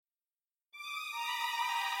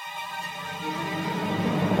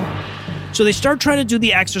So they start trying to do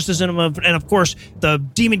the exorcism and of course the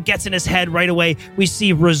demon gets in his head right away. We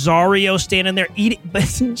see Rosario standing there eating, but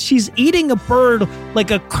she's eating a bird like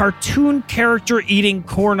a cartoon character eating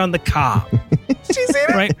corn on the cob. She's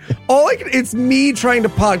eating right. It's me trying to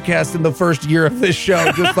podcast in the first year of this show,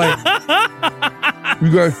 just like,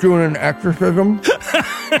 you guys doing an exorcism?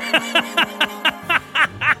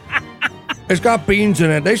 It's got beans in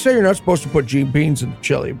it. They say you're not supposed to put beans in the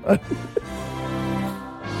chili, but...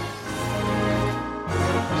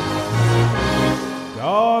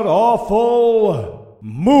 God-awful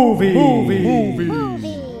movie.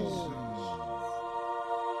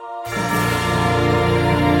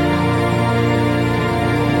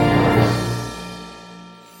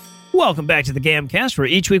 Welcome back to the Gamcast, where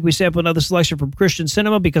each week we sample another selection from Christian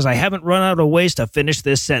cinema because I haven't run out of ways to finish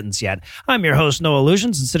this sentence yet. I'm your host, Noah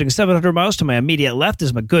Illusions, and sitting 700 miles to my immediate left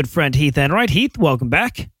is my good friend Heath Enright. Heath, welcome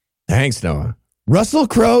back. Thanks, Noah. Russell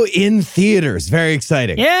Crowe in theaters. Very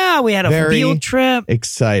exciting. Yeah, we had a field trip.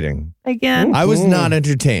 Exciting. Again. I was not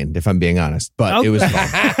entertained, if I'm being honest, but it was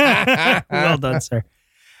fun. Well done, sir.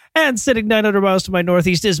 And sitting 900 miles to my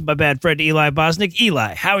northeast is my bad friend Eli Bosnick.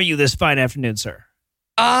 Eli, how are you this fine afternoon, sir?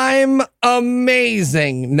 I'm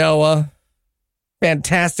amazing, Noah.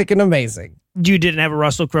 Fantastic and amazing. You didn't have a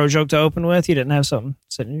Russell Crowe joke to open with? You didn't have something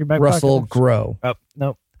sitting in your back Russell pocket? Crowe. Oh,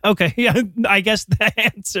 no. Okay, yeah, I guess the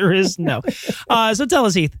answer is no. So tell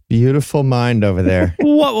us, Heath. Beautiful mind over there.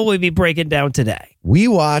 What will we be breaking down today? We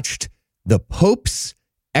watched The Pope's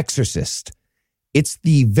Exorcist. It's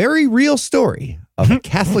the very real story of a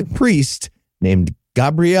Catholic priest named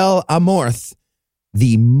Gabriel Amorth,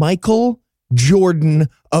 the Michael Jordan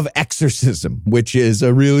of exorcism, which is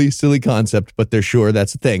a really silly concept, but they're sure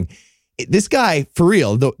that's a thing. This guy, for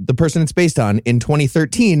real, the person it's based on, in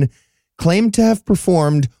 2013, claimed to have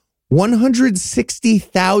performed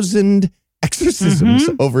 160,000 exorcisms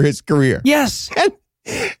over his career. Yes.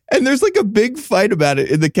 And there's like a big fight about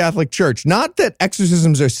it in the Catholic Church. Not that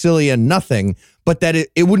exorcisms are silly and nothing, but that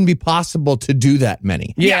it wouldn't be possible to do that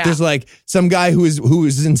many. Yeah. There's like some guy who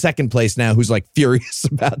is in second place now who's like furious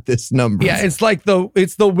about this number. Yeah, it's like the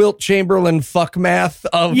Wilt Chamberlain fuck math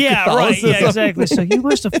of Catholicism. Right. Yeah, exactly. So he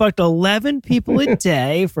must have fucked 11 people a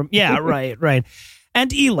day from... Yeah, right.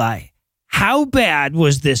 And Eli, how bad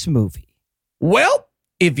was this movie? Well,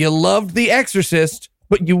 if you loved The Exorcist,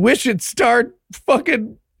 but you wish it starred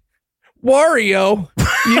fucking Wario,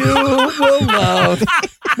 you will love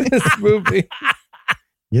this movie.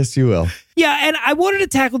 Yes, you will. Yeah, and I wanted to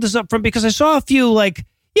tackle this up front because I saw a few like,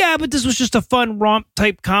 yeah, but this was just a fun romp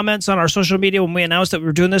type comments on our social media when we announced that we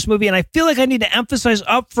were doing this movie. And I feel like I need to emphasize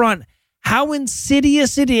up front how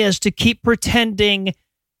insidious it is to keep pretending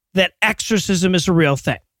that exorcism is a real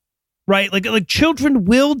thing. Right? Like children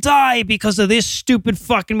will die because of this stupid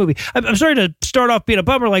fucking movie. I'm sorry to start off being a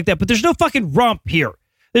bummer like that, but there's no fucking romp here.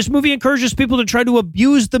 This movie encourages people to try to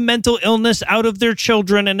abuse the mental illness out of their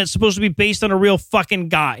children, and it's supposed to be based on a real fucking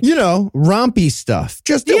guy. You know, rompy stuff.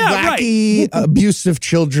 Just wacky, abusive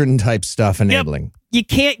children type stuff enabling. Yep. You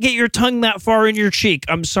can't get your tongue that far in your cheek.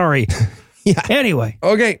 I'm sorry. Yeah. Anyway.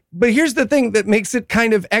 Okay, but here's the thing that makes it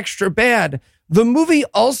kind of extra bad. The movie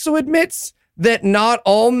also admits that not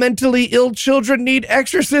all mentally ill children need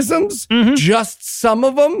exorcisms, just some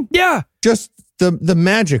of them. Yeah. Just the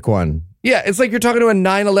magic one. Yeah, it's like you're talking to a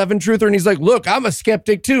 9/11 truther and he's like, look, I'm a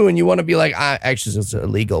skeptic too. And you want to be like, actually, it's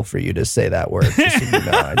illegal for you to say that word. Just so you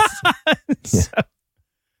know.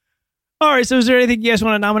 All right, so is there anything you guys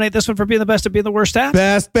want to nominate this one for being the best or being the worst at?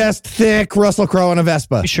 Best, thick Russell Crowe on a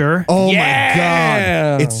Vespa. Sure. Oh my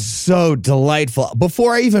God. It's so delightful.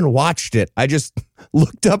 Before I even watched it, I just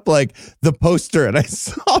looked up like the poster and I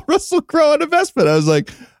saw Russell Crowe on a Vespa. And I was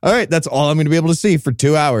like, all right, that's all I'm going to be able to see for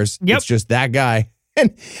 2 hours. Yep. It's just that guy.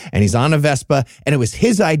 And he's on a Vespa, and it was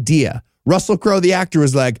his idea. Russell Crowe, the actor,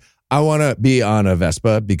 was like, I want to be on a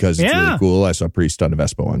Vespa because it's really cool. I saw a priest on a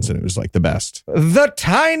Vespa once, and it was like the best. The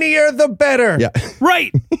tinier, the better. Yeah.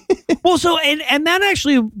 Right. Well, so, and that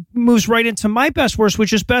actually moves right into my best worst,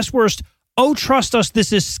 which is best worst. Oh, trust us,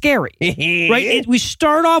 this is scary. Right? We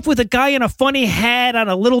start off with a guy in a funny hat on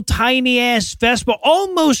a little tiny ass Vespa,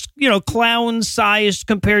 almost, clown sized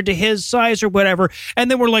compared to his size or whatever. And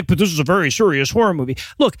then we're like, but this is a very serious horror movie.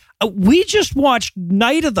 Look, we just watched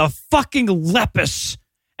Night of the fucking Lepus.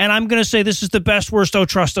 And I'm going to say this is the best worst. Oh,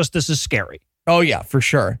 trust us, this is scary. Oh, yeah, for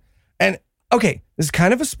sure. And okay, this is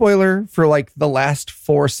kind of a spoiler for like the last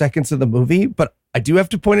 4 seconds of the movie, but I do have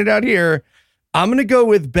to point it out here. I'm going to go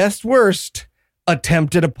with best worst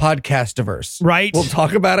attempt at a podcastiverse. Right. We'll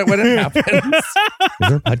talk about it when it happens. Is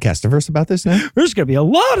there a podcastiverse about this now? There's going to be a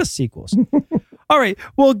lot of sequels. All All right.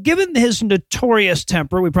 Well, given his notorious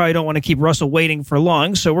temper, we probably don't want to keep Russell waiting for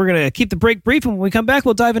long. So we're going to keep the break brief. And when we come back,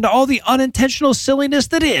 we'll dive into all the unintentional silliness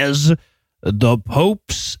that is the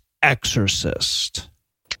Pope's Exorcist.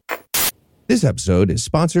 This episode is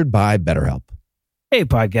sponsored by BetterHelp. Hey,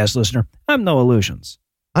 podcast listener. I'm No Illusions.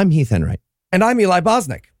 I'm Heath Enright. And I'm Eli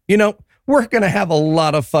Bosnick. You know, we're going to have a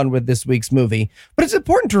lot of fun with this week's movie, but it's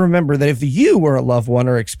important to remember that if you or a loved one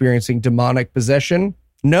are experiencing demonic possession,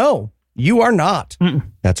 no, you are not.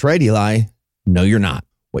 That's right, Eli. No, you're not.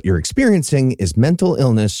 What you're experiencing is mental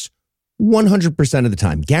illness 100% of the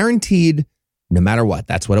time. Guaranteed, no matter what.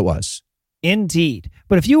 That's what it was. Indeed.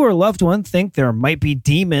 But if you or a loved one think there might be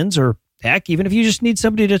demons, or heck, even if you just need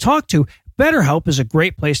somebody to talk to, BetterHelp is a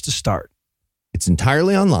great place to start. It's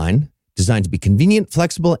entirely online, designed to be convenient,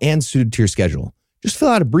 flexible, and suited to your schedule. Just fill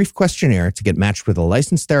out a brief questionnaire to get matched with a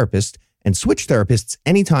licensed therapist and switch therapists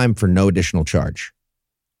anytime for no additional charge.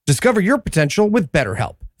 Discover your potential with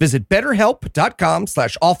BetterHelp. Visit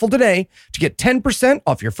betterhelp.com/awful today to get 10%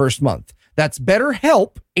 off your first month. That's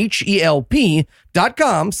BetterHelp, HELP.com/awful.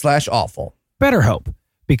 BetterHelp,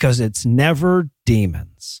 because it's never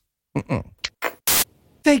demons.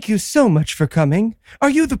 Thank you so much for coming. Are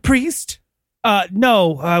you the priest?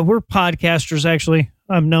 No, we're podcasters, actually.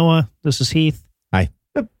 I'm Noah. This is Heath. Hi.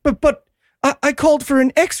 But I called for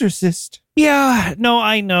an exorcist. Yeah, no,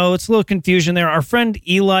 I know. It's a little confusion there. Our friend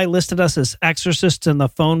Eli listed us as exorcists in the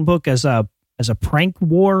phone book as a prank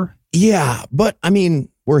war. Yeah, but I mean,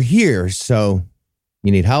 we're here, so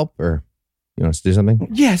you need help or you want us to do something?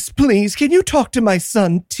 Yes, please. Can you talk to my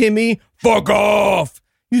son, Timmy? Fuck off.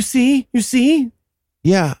 You see?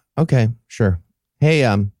 Yeah, okay, sure. Hey,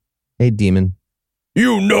 demon.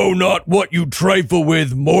 You know not what you trifle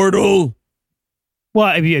with, mortal. Well,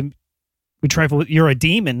 I mean, we trifle with, you're a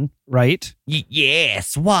demon, right?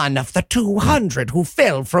 Yes, one of the 200 who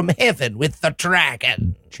fell from heaven with the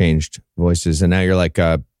dragon. Changed voices, and now you're like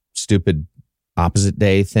a stupid opposite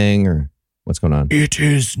day thing, or what's going on? It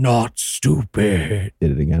is not stupid.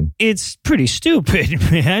 Did it again. It's pretty stupid,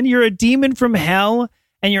 man. You're a demon from hell,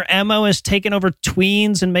 and your MO is taking over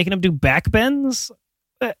tweens and making them do backbends?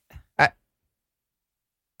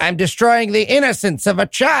 I'm destroying the innocence of a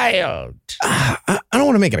child. I don't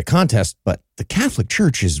want to make it a contest, but the Catholic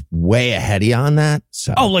Church is way ahead of you on that.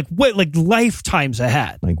 So, like lifetimes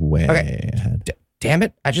ahead. Like way ahead. Damn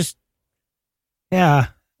it. Yeah.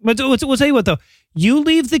 But we'll tell you what, though. You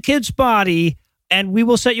leave the kid's body, and we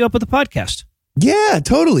will set you up with a podcast. Yeah,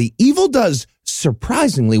 totally. Evil does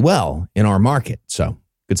surprisingly well in our market. So,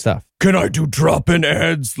 good stuff. Can I do drop-in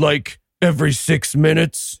ads like every 6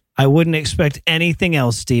 minutes? I wouldn't expect anything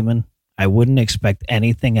else, Demon. I wouldn't expect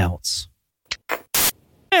anything else.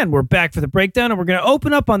 And we're back for the breakdown, and we're going to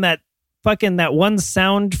open up on that one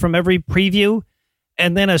sound from every preview,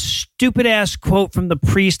 and then a stupid-ass quote from the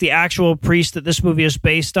priest, the actual priest that this movie is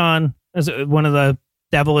based on, as one of the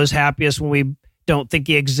devil is happiest when we don't think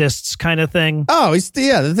he exists kind of thing. Oh,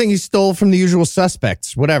 the thing he stole from The Usual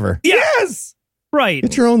Suspects, whatever. Yes! Right.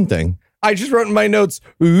 It's your own thing. I just wrote in my notes,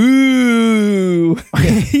 ooh.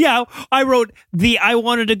 Yeah, I wrote I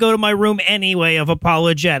wanted to go to my room anyway of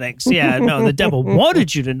apologetics. Yeah, no, the devil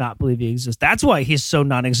wanted you to not believe he exists. That's why he's so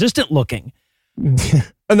non-existent looking. And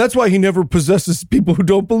that's why he never possesses people who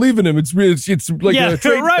don't believe in him. It's like a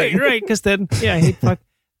trait right, thing. right. Because then, he fucked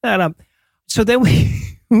that up. So then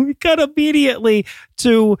we cut immediately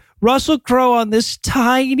to Russell Crowe on this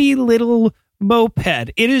tiny little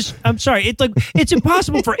moped. It's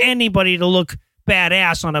impossible for anybody to look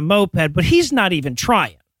badass on a moped, but he's not even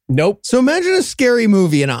trying. Nope. So imagine a scary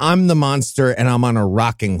movie and I'm the monster and I'm on a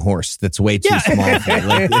rocking horse that's way too small for it.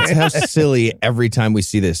 Like, it's how silly every time we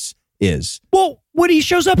see this is. Well, when he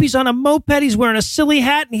shows up, he's on a moped, he's wearing a silly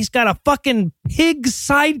hat, and he's got a fucking pig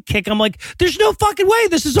sidekick. I'm like, there's no fucking way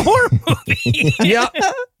this is a horror movie.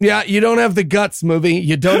 Yeah, you don't have the guts, movie.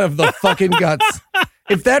 You don't have the fucking guts.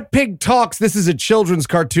 If that pig talks, this is a children's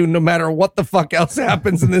cartoon, no matter what the fuck else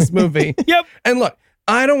happens in this movie. Yep. And look,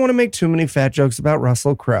 I don't want to make too many fat jokes about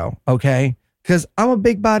Russell Crowe, okay? Because I'm a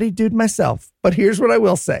big-bodied dude myself. But here's what I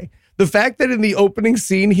will say. The fact that in the opening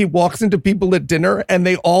scene, he walks into people at dinner and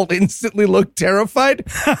they all instantly look terrified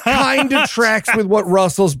kind of tracks with what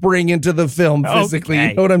Russell's bringing into the film physically. Okay.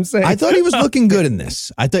 You know what I'm saying? I thought he was looking good in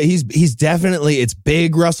this. I thought he's definitely, it's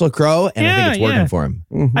big Russell Crowe, and I think it's working for him.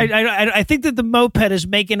 Mm-hmm. I think that the moped is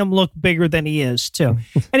making him look bigger than he is, too.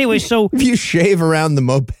 Anyway, so... If you shave around the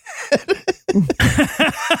moped...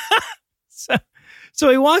 So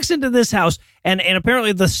he walks into this house, and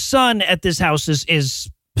apparently the son at this house is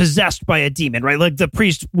possessed by a demon, right? Like the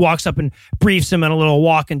priest walks up and briefs him in a little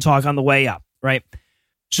walk and talk on the way up, right?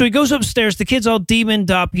 So he goes upstairs. The kid's all demoned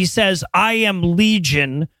up. He says, I am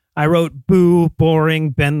Legion. I wrote, boo,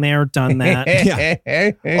 boring, been there, done that.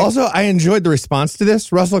 Yeah. Also, I enjoyed the response to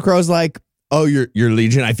this. Russell Crowe's like, oh, you're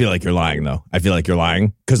Legion? I feel like you're lying, though. I feel like you're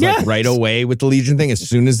lying. Because like right away with the Legion thing, as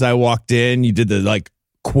soon as I walked in, you did the like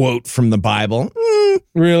quote from the Bible.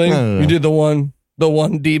 Really? You did the one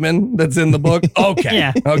demon that's in the book? Okay.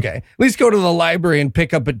 Yeah. Okay. At least go to the library and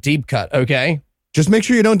pick up a deep cut, okay? Just make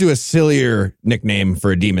sure you don't do a sillier nickname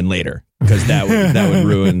for a demon later, because that would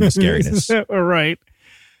ruin the scariness. Right.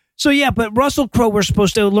 So yeah, but Russell Crowe, we're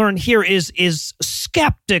supposed to learn here, is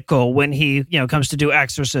skeptical when he comes to do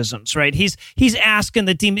exorcisms, right? He's asking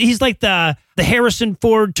the demon. He's like the Harrison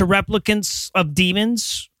Ford to replicants of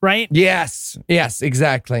demons, right? Yes,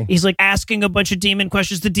 exactly. He's like asking a bunch of demon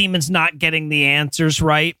questions. The demon's not getting the answers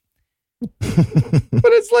right.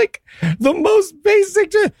 But it's like the most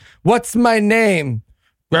basic. What's my name?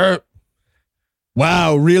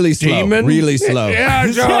 Wow, really slow. Demon? Really slow.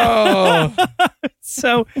 Yeah, Joe.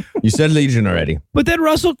 So You said Legion already. but then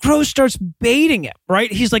Russell Crowe starts baiting it,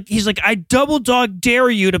 right? He's like, I double dog dare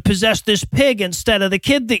you to possess this pig instead of the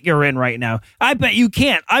kid that you're in right now. I bet you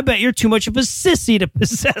can't. I bet you're too much of a sissy to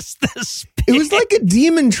possess this pig. It was like a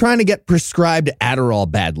demon trying to get prescribed Adderall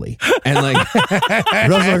badly. And like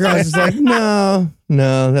Russell Crowe's just like, no,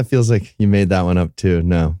 that feels like you made that one up too.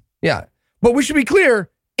 No. Yeah. But we should be clear.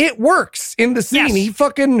 It works in the scene. Yes. He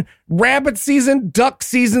fucking rabbit duck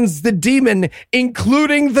seasons the demon,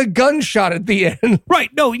 including the gunshot at the end. Right.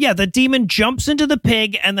 No, yeah. The demon jumps into the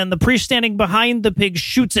pig, and then the priest standing behind the pig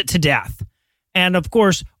shoots it to death. And of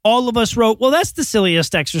course, all of us wrote, well, that's the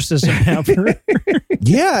silliest exorcism ever.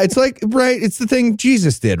 Yeah, it's like, right, it's the thing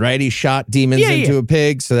Jesus did, right? He shot demons into a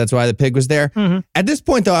pig, so that's why the pig was there. Mm-hmm. At this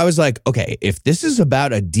point, though, I was like, okay, if this is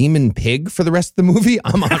about a demon pig for the rest of the movie,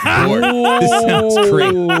 I'm on board. This sounds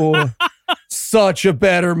great. Such a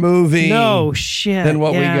better movie. No shit. Than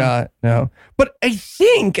what we got. No. But I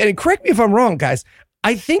think, and correct me if I'm wrong, guys,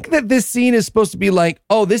 I think that this scene is supposed to be like,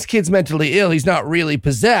 oh, this kid's mentally ill. He's not really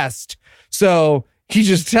possessed. So he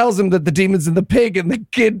just tells him that the demon's in the pig, and the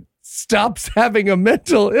kid stops having a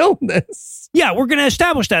mental illness. Yeah, we're going to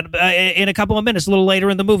establish that in a couple of minutes, a little later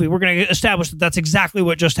in the movie. We're going to establish that that's exactly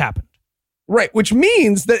what just happened. Right, which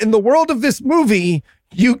means that in the world of this movie,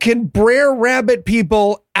 you can Brer Rabbit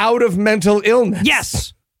people out of mental illness.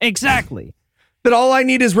 Yes, exactly. That all I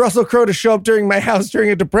need is Russell Crowe to show up during my house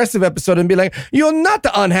during a depressive episode and be like, you're not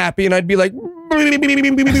unhappy. And I'd be like, you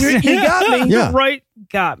got me. Yeah. Right,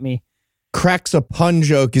 got me. Cracks a pun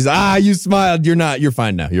joke. He's, you smiled. You're not. You're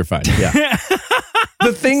fine now. You're fine. Yeah.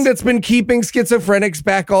 The thing that's been keeping schizophrenics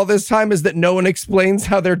back all this time is that no one explains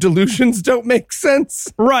how their delusions don't make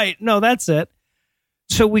sense. Right. No, that's it.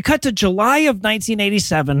 So we cut to July of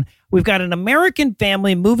 1987. We've got an American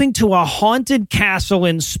family moving to a haunted castle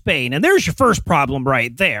in Spain. And there's your first problem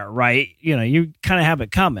right there, right? You kind of have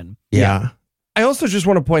it coming. Yeah. I also just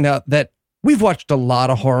want to point out that we've watched a lot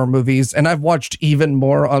of horror movies, and I've watched even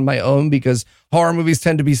more on my own because horror movies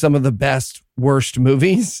tend to be some of the best, worst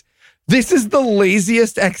movies. This is the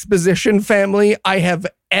laziest exposition family I have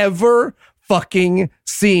ever fucking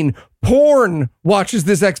seen. Porn watches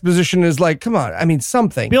this exposition and is like, come on, I mean,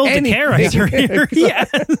 something. Build a character here.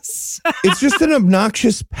 Yes. It's just an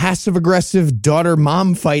obnoxious, passive-aggressive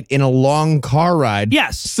daughter-mom fight in a long car ride.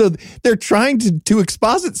 Yes. So they're trying to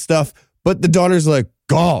exposit stuff, but the daughter's like,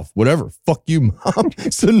 golf, whatever, fuck you, mom.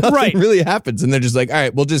 So nothing really happens. And they're just like, all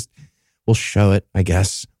right, we'll show it, I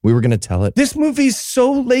guess. We were going to tell it. This movie's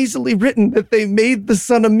so lazily written that they made the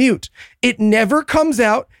son a mute. It never comes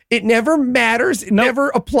out. It never matters. It never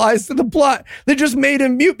applies to the plot. They just made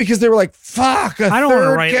him mute because they were like, fuck, I don't want to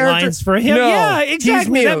write character. lines for him. No, yeah,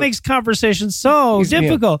 exactly. That makes conversation so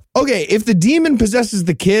difficult. Okay, if the demon possesses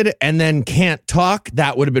the kid and then can't talk,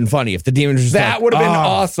 that would have been funny. If the demon was just that would have been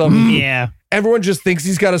awesome. Yeah. Everyone just thinks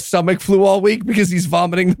he's got a stomach flu all week because he's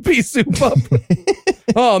vomiting the pea soup up.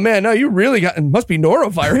 Oh, man, no, you really it must be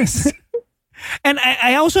norovirus. And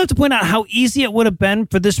I also have to point out how easy it would have been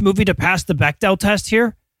for this movie to pass the Bechdel test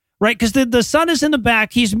here, right? Because the son is in the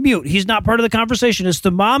back. He's mute. He's not part of the conversation. It's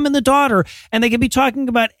the mom and the daughter, and they can be talking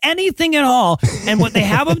about anything at all. And what they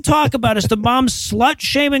have them talk about is the mom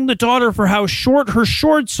slut-shaming the daughter for how short her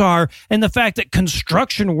shorts are and the fact that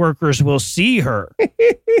construction workers will see her.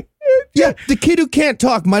 Yeah, the kid who can't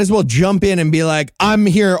talk might as well jump in and be like, I'm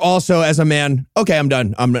here also as a man. Okay, I'm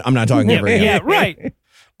done. I'm not talking ever again. Yeah, right.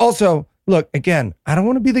 Also, look, again, I don't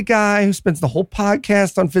want to be the guy who spends the whole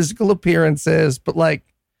podcast on physical appearances, but like,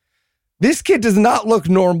 This kid does not look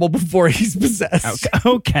normal before he's possessed.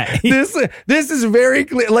 Okay. This is very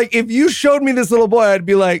clear. Like, if you showed me this little boy, I'd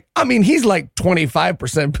be like, I mean, he's like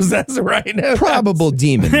 25% possessed right now. Probable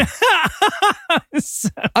demon.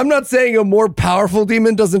 I'm not saying a more powerful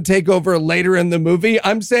demon doesn't take over later in the movie.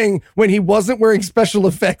 I'm saying when he wasn't wearing special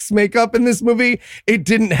effects makeup in this movie, it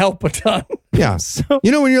didn't help a ton. Yeah.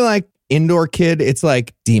 You know, when you're like indoor kid, it's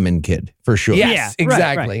like demon kid for sure. Yes, Yeah,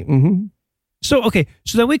 exactly. right. Mm-hmm. So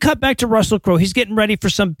then we cut back to Russell Crowe. He's getting ready for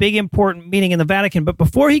some big important meeting in the Vatican. But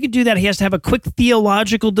before he can do that, he has to have a quick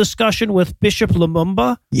theological discussion with Bishop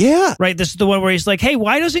Lumumba. Yeah. Right? This is the one where he's like, hey,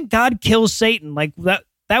 why doesn't God kill Satan? Like, that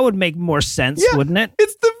would make more sense, wouldn't it?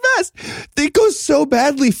 It's the best. It goes so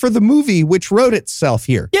badly for the movie, which wrote itself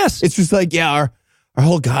here. Yes. It's just like, yeah, our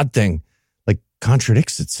whole God thing like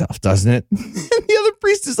contradicts itself, doesn't it? And the other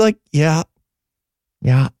priest is like, yeah.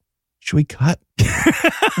 Should we cut?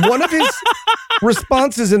 One of his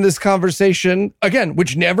responses in this conversation, again,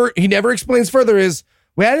 which he never explains further, is,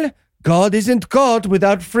 well, God isn't God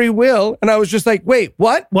without free will. And I was just like, wait,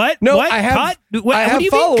 what? What? No, what? I have What do you mean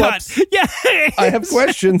cut? follow-ups. Yeah. I have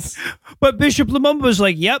questions. But Bishop Lumumba was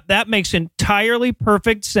like, yep, that makes entirely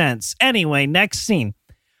perfect sense. Anyway, next scene.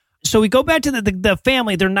 So we go back to the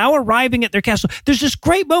family. They're now arriving at their castle. There's this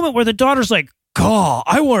great moment where the daughter's like, God,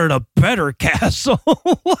 I wanted a better castle.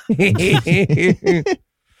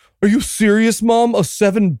 Are you serious, Mom? A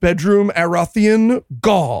 7-bedroom Arathian?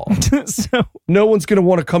 Gaw. So No one's going to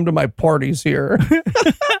want to come to my parties here.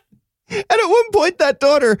 And at one point, that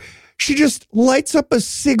daughter, she just lights up a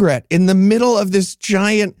cigarette in the middle of this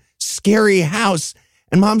giant, scary house.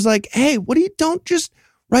 And Mom's like, hey, don't just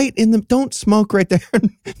don't smoke right there.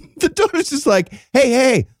 And the daughter's just like,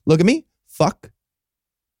 hey, look at me. Fuck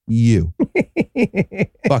you.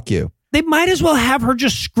 Fuck you. they might as well have her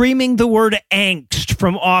just screaming the word angst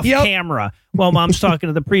from off camera while Mom's talking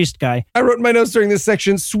to the priest guy. I wrote in my notes during this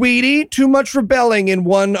section, sweetie, too much rebelling in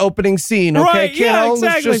one opening scene. Okay, Right, yeah, kiddo?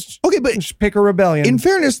 exactly. But Just pick a rebellion. in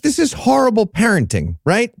fairness, this is horrible parenting,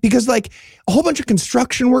 right? Because like a whole bunch of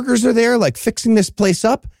construction workers are there, like fixing this place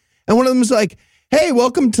up. And one of them is like, hey,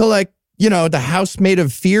 welcome to like, the house made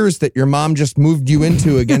of fears that your mom just moved you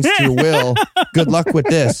into against your will. Good luck with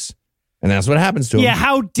this. And that's what happens to him. Yeah,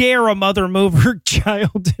 how dare a mother move her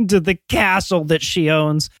child into the castle that she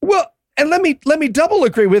owns? Well, and let me double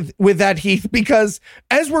agree with that, Heath, because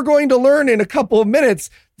as we're going to learn in a couple of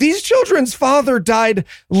minutes, these children's father died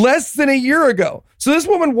less than a year ago. So this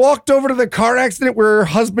woman walked over to the car accident where her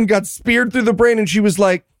husband got speared through the brain, and she was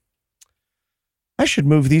like, I should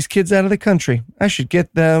move these kids out of the country. I should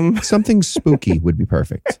get them. Something spooky would be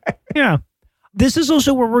perfect. Yeah. This is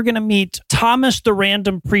also where we're going to meet Thomas, the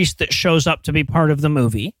random priest that shows up to be part of the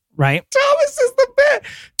movie, right? Thomas is the best.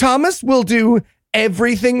 Thomas will do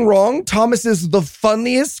everything wrong. Thomas is the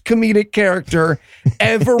funniest comedic character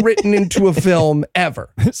ever written into a film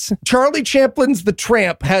ever. Charlie Chaplin's The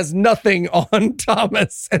Tramp has nothing on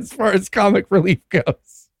Thomas as far as comic relief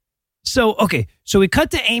goes. So we cut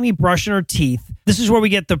to Amy brushing her teeth. This is where we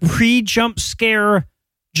get the jump scare,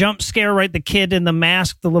 right? The kid in the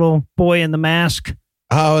mask, the little boy in the mask.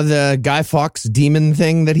 Oh, the Guy Fawkes demon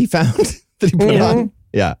thing that he found that he put on.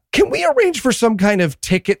 Yeah. Can we arrange for some kind of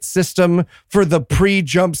ticket system for the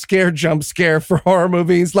jump scare for horror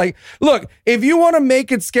movies? Like, look, if you want to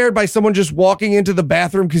make it scared by someone just walking into the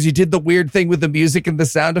bathroom because you did the weird thing with the music and the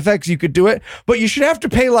sound effects, you could do it. But you should have to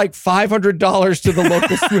pay like $500 to the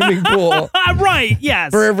local swimming pool. Right,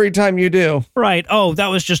 yes. For every time you do. Right. Oh, that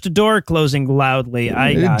was just a door closing loudly.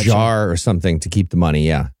 A jar or something to keep the money,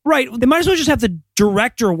 yeah. Right. They might as well just have the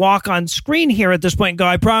director walk on screen here at this point and go,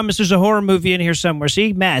 I promise there's a horror movie in here somewhere.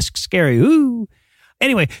 See, mask, scary. Ooh.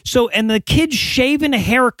 Anyway, and the kid's shaven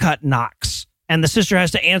haircut knocks, and the sister has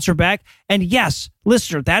to answer back. And yes,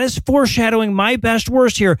 listener, that is foreshadowing my best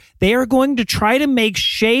worst here. They are going to try to make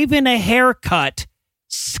shaven a haircut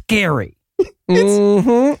scary.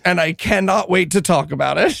 And I cannot wait to talk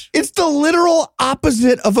about it. It's the literal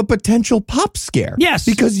opposite of a potential pop scare. Yes.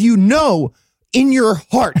 Because in your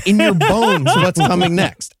heart, in your bones, what's coming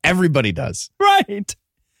next. Everybody does. Right.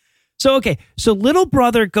 So little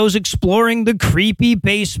brother goes exploring the creepy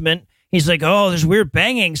basement. He's like, oh, there's weird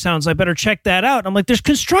banging sounds. I better check that out. I'm like, there's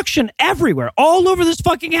construction everywhere, all over this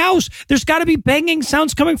fucking house. There's got to be banging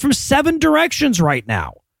sounds coming from 7 directions right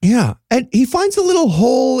now. Yeah. And he finds a little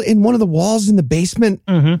hole in one of the walls in the basement.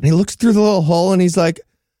 And he looks through the little hole and he's like,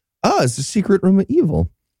 oh, it's a secret room of evil.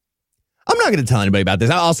 I'm not going to tell anybody about this.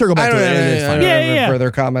 I'll circle back to it. It's fine. I don't have further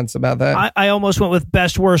comments about that. I almost went with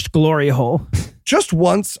best worst glory hole. just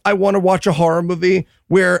once, I want to watch a horror movie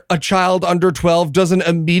where a child under 12 doesn't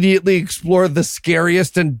immediately explore the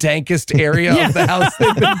scariest and dankest area of the house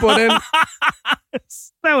they've been put in.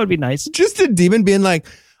 That would be nice. Just a demon being like,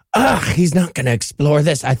 ugh, he's not going to explore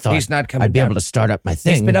this. I thought He's not coming I'd be down. able to start up my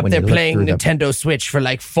thing. He's been up when there you look playing through the- Nintendo Switch for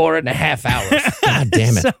like 4.5 hours. God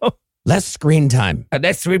damn it. So, Less screen time.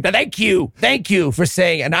 That's thank you. Thank you for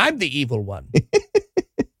saying, and I'm the evil one.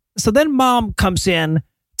 so then mom comes in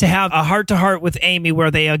to have a heart-to-heart with Amy where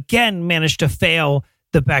they again manage to fail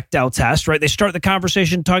the Bechdel test, right? They start the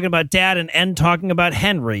conversation talking about dad and end talking about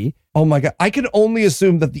Henry. Oh my God. I can only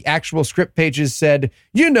assume that the actual script pages said,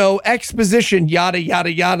 exposition, yada,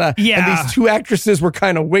 yada, yada. Yeah. And these two actresses were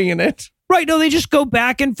kind of winging it. Right. No, they just go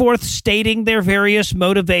back and forth stating their various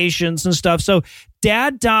motivations and stuff. So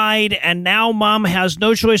dad died and now mom has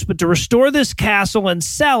no choice but to restore this castle and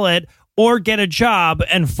sell it or get a job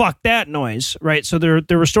and fuck that noise. Right. So they're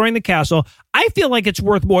restoring the castle. I feel like it's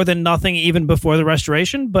worth more than nothing even before the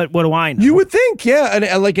restoration. But what do I know? You would think, yeah.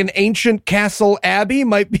 And like an ancient castle abbey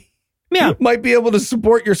might be able to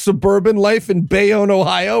support your suburban life in Bayonne,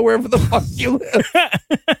 Ohio, wherever the fuck you live.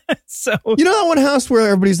 So You know that one house where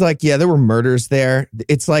everybody's like, yeah, there were murders there?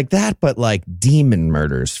 It's like that, but like demon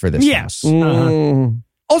murders for this house.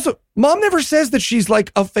 Also, mom never says that she's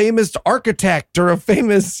like a famous architect or a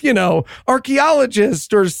famous,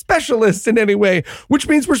 archaeologist or specialist in any way, which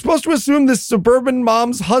means we're supposed to assume this suburban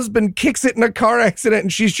mom's husband kicks it in a car accident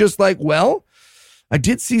and she's just like, well, I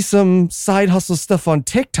did see some side hustle stuff on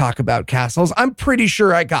TikTok about castles. I'm pretty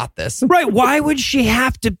sure I got this. right. Why would she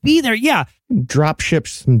have to be there? Yeah. Drop ship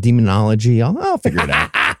some demonology. I'll figure it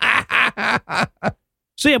out.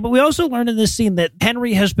 So yeah, but we also learned in this scene that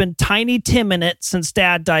Henry has been Tiny Tim in it since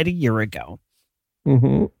dad died a year ago.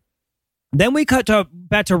 Mm-hmm. Then we cut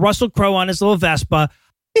back to Russell Crowe on his little Vespa.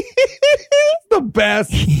 The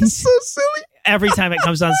best. He's so silly. Every time it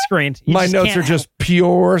comes on screen. My notes are just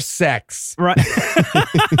pure sex. Right.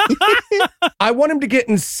 I want him to get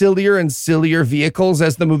in sillier and sillier vehicles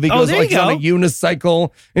as the movie goes. there Like he's you on a go.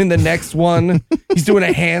 unicycle in the next one. He's doing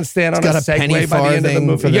a handstand on got a a penny Segway by the end of the farthing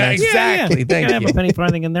movie. for the Yeah, next- exactly. Yeah. Thank Gotta you. have a penny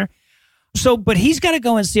farthing in there. So, but he's got to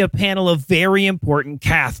go and see a panel of very important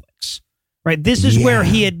Catholics. Right. This is where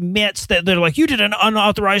he admits that they're like, you did an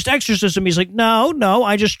unauthorized exorcism. He's like, no,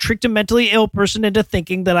 I just tricked a mentally ill person into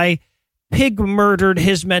thinking that I pig murdered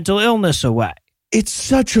his mental illness away. It's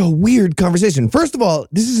such a weird conversation. First of all,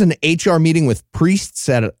 this is an HR meeting with priests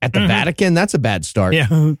at the Vatican. That's a bad start. Yeah.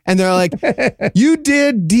 And they're like, you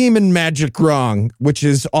did demon magic wrong, which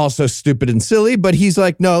is also stupid and silly. But he's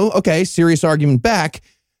like, no, okay, serious argument back.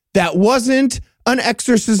 That wasn't an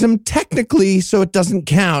exorcism technically, so it doesn't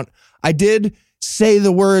count. I did say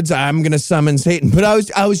the words, I'm going to summon Satan, but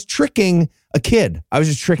I was tricking a kid. I was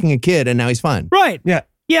just tricking a kid, and now he's fine. Right. Yeah.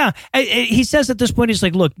 Yeah. He says at this point, he's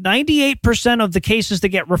like, look, 98% of the cases that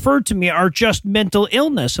get referred to me are just mental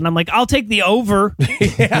illness. And I'm like, I'll take the over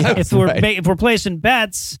if we're placing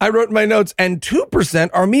bets. I wrote in my notes, and 2%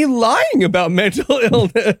 are me lying about mental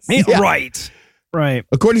illness. Yeah. Right. Right.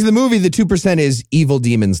 According to the movie, the 2% is evil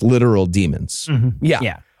demons, literal demons. Yeah.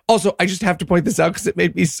 Yeah. Also, I just have to point this out because it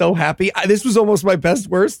made me so happy. This was almost my best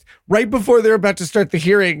worst. Right before they're about to start the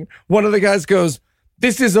hearing, one of the guys goes,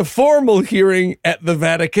 this is a formal hearing at the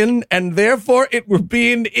Vatican, and therefore it will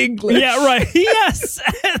be in English. Yeah, right. Yes.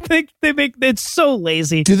 they make it's so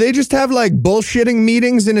lazy. Do they just have like bullshitting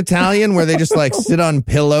meetings in Italian where they just like sit on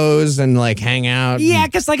pillows and like hang out? Yeah,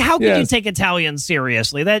 because like, how can you Yes. take Italian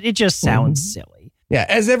seriously? That it just sounds silly. Yeah,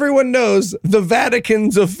 as everyone knows, the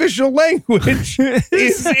Vatican's official language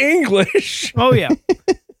is English. Oh yeah.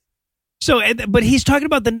 So, but he's talking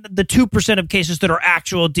about the 2% of cases that are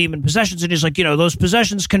actual demon possessions, and he's like, those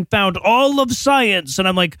possessions confound all of science, and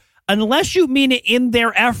I'm like, unless you mean it in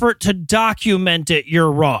their effort to document it,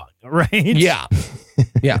 you're wrong, right? Yeah,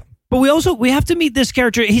 yeah. But we have to meet this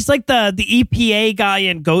character. He's like the EPA guy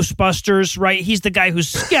in Ghostbusters, right? He's the guy who's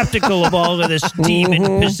skeptical of all of this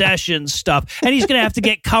demon possession stuff. And he's going to have to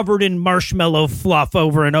get covered in marshmallow fluff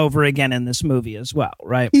over and over again in this movie as well,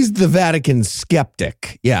 right? He's the Vatican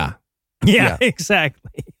skeptic. Yeah. Yeah.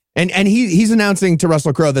 Exactly. And he's announcing to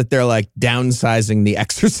Russell Crowe that they're like downsizing the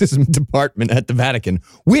exorcism department at the Vatican,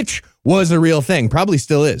 which was a real thing, probably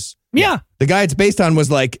still is. Yeah. The guy it's based on was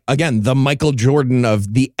like, again, the Michael Jordan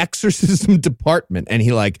of the exorcism department. And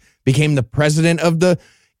he like became the president of the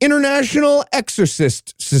International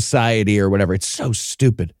Exorcist Society or whatever. It's so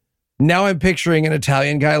stupid. Now I'm picturing an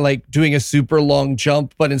Italian guy like doing a super long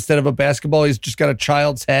jump, but instead of a basketball, he's just got a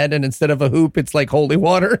child's head. And instead of a hoop, it's like holy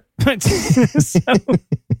water. So,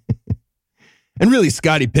 And really,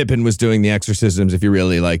 Scottie Pippen was doing the exorcisms if you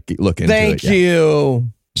really like look into it. Thank Yeah.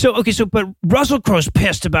 you. But Russell Crowe's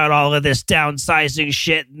pissed about all of this downsizing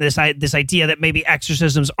shit and this idea that maybe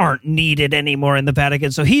exorcisms aren't needed anymore in the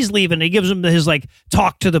Vatican. So he's leaving. He gives him his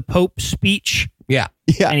talk to the Pope speech. Yeah.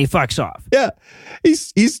 And he fucks off. Yeah. He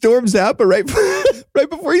storms out, but right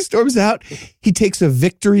before he storms out, he takes a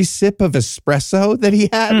victory sip of espresso that he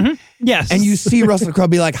had. Mm-hmm. Yes. And you see Russell Crowe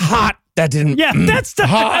be like, hot. That didn't. Yeah,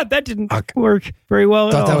 that didn't work very well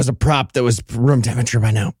at all. Thought that was a prop that was room temperature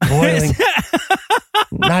by now. Boiling.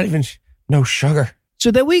 Not even, no sugar.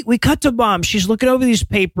 So then we cut to Mom. She's looking over these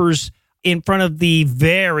papers in front of the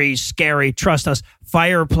very scary, trust us,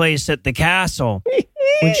 fireplace at the castle.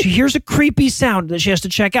 When she hears a creepy sound that she has to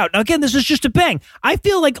check out. Now, again, this is just a bang. I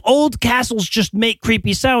feel like old castles just make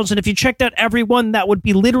creepy sounds, and if you checked out every one, that would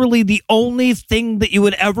be literally the only thing that you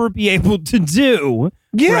would ever be able to do.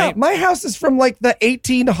 Yeah, right? My house is from the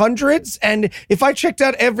 1800s, and if I checked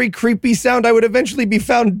out every creepy sound, I would eventually be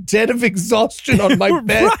found dead of exhaustion on my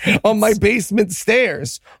bed, on my basement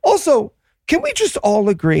stairs. Also, can we just all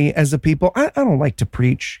agree as a people, I don't like to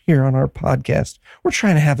preach here on our podcast. We're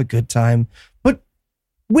trying to have a good time. But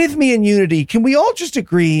with me in unity, can we all just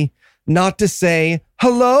agree not to say,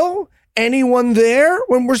 hello, anyone there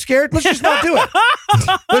when we're scared? Let's just not do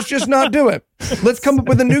it. Let's just not do it. Let's come up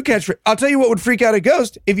with a new catchphrase. I'll tell you what would freak out a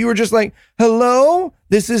ghost if you were just like, hello,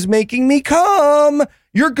 this is making me come.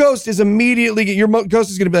 Your ghost is going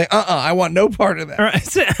to be like, I want no part of that. All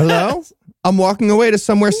right. Hello? I'm walking away to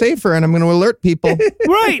somewhere safer and I'm going to alert people.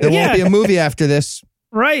 Right. There won't be a movie after this.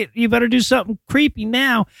 Right. You better do something creepy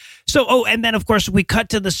now. So, and then, of course, we cut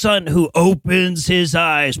to the son who opens his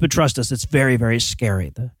eyes. But trust us, it's very, very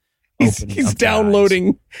scary. He's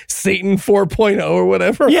downloading Satan 4.0 or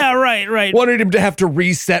whatever. Yeah, right. Wanted him to have to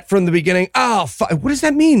reset from the beginning. What does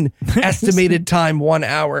that mean? Estimated time 1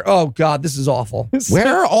 hour. Oh, God, this is awful.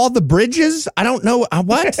 Where are all the bridges? I don't know.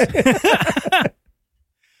 What?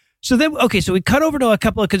 So then, so we cut over to a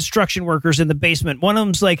couple of construction workers in the basement. One of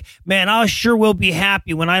them's like, man, I sure will be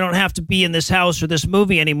happy when I don't have to be in this house or this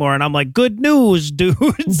movie anymore. And I'm like, good news,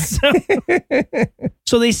 dudes.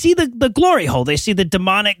 So they see the glory hole. They see the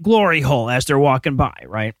demonic glory hole as they're walking by,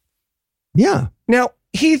 right? Yeah. Now,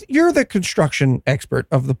 Heath, you're the construction expert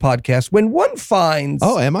of the podcast. When one finds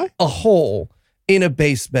am I? a hole in a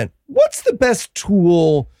basement, what's the best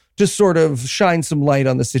tool to sort of shine some light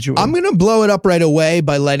on the situation? I'm going to blow it up right away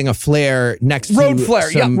by lighting a flare next to road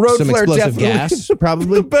flare. some Flare, explosive definitely. gas,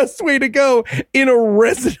 probably. The best way to go in a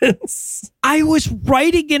residence. I was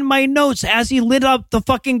writing in my notes as he lit up the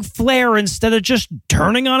fucking flare instead of just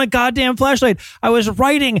turning on a goddamn flashlight. I was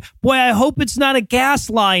writing, boy, I hope it's not a gas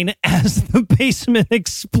line as the basement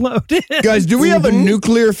exploded. Guys, do we have a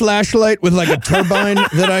nuclear flashlight with a turbine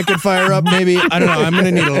that I could fire up? Maybe. I don't know. I'm going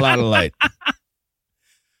to need a lot of light.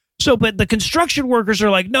 So, but the construction workers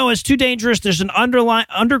are like, no, it's too dangerous. There's an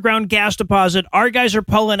underground gas deposit. Our guys are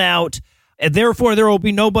pulling out. And therefore, there will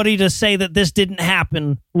be nobody to say that this didn't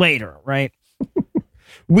happen later, right?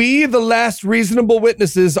 We, the last reasonable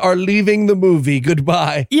witnesses, are leaving the movie.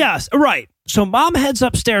 Goodbye. Yes, right. So Mom heads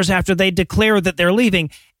upstairs after they declare that they're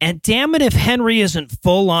leaving. And damn it if Henry isn't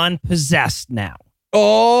full on possessed now.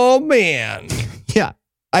 Oh, man. Yeah.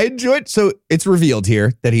 I enjoy it. So it's revealed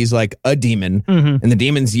here that he's like a demon and the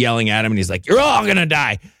demon's yelling at him and he's like, you're all going to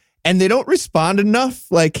die. And they don't respond enough.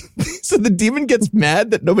 So the demon gets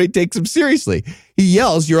mad that nobody takes him seriously. He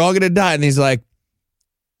yells, you're all going to die. And he's like,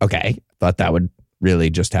 okay, thought that would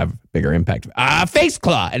really just have bigger impact. Face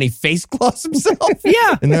claw. And he face claws himself.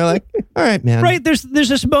 Yeah. And they're like, all right, man. Right. There's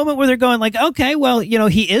this moment where they're going like, okay, well,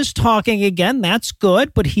 he is talking again. That's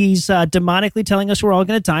good. But he's demonically telling us we're all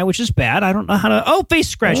going to die, which is bad. I don't know how to. Face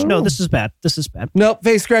scratch. No, this is bad. This is bad. No,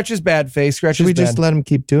 face scratch is bad. Face scratch Should is we bad. just let him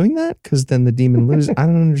keep doing that? Because then the demon loses. I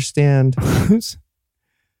don't understand.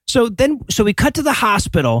 So we cut to the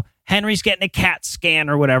hospital. Henry's getting a CAT scan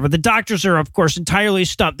or whatever. The doctors are, of course, entirely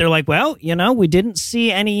stumped. They're like, well, we didn't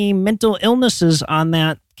see any mental illnesses on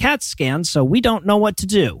that CAT scan, so we don't know what to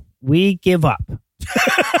do. We give up.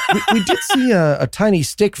 we did see a tiny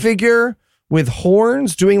stick figure with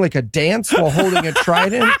horns doing a dance while holding a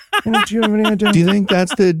trident. Do you have any idea? Do you think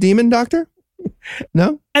that's the demon doctor?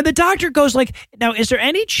 No? And the doctor goes now, is there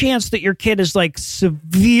any chance that your kid is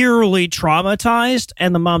severely traumatized?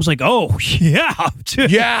 And the mom's like, oh, yeah.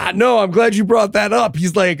 Yeah, no, I'm glad you brought that up.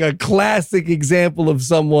 He's a classic example of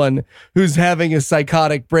someone who's having a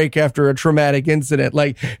psychotic break after a traumatic incident.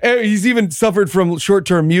 He's even suffered from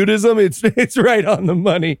short-term mutism. It's right on the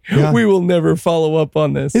money. Yeah. We will never follow up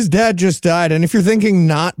on this. His dad just died. And if you're thinking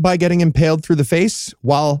not by getting impaled through the face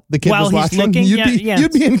while the kid was watching,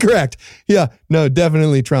 you'd be incorrect. Yeah, no,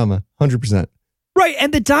 definitely trauma. 100%. Right.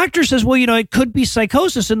 And the doctor says, well, it could be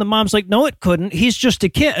psychosis. And the mom's like, no, it couldn't. He's just a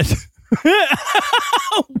kid.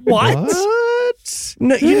 What?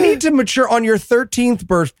 No, you need to mature on your 13th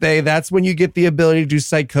birthday. That's when you get the ability to do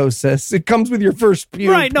psychosis. It comes with your first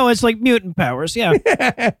puke. Right. No, it's like mutant powers. Yeah.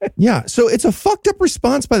 Yeah. So it's a fucked up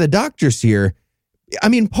response by the doctors here. I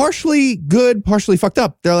mean, partially good, partially fucked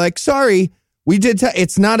up. They're like, sorry, we did.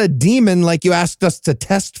 It's not a demon like you asked us to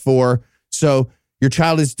test for. So your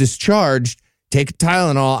child is discharged. Take a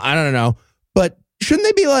Tylenol. I don't know. But shouldn't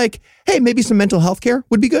they be like, hey, maybe some mental health care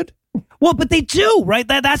would be good? Well, but they do, right?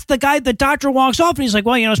 That's the guy, the doctor walks off and he's like,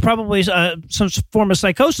 well, it's probably some form of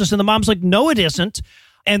psychosis. And the mom's like, no, it isn't.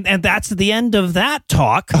 And that's the end of that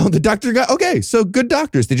talk. Oh, the doctor got, okay, so good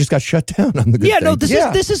doctors. They just got shut down on the good thing. No,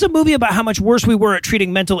 this is a movie about how much worse we were at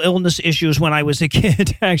treating mental illness issues when I was a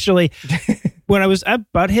kid, actually. When I was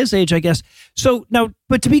about his age, I guess. So now,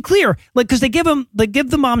 but to be clear, like, because they give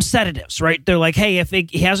the mom sedatives, right? They're like, hey, if he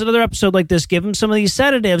has another episode like this, give him some of these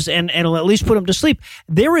sedatives and it'll at least put him to sleep.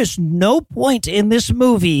 There is no point in this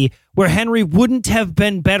movie where Henry wouldn't have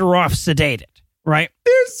been better off sedated, right?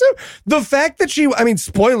 The fact that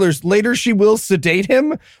spoilers, later she will sedate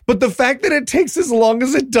him, but the fact that it takes as long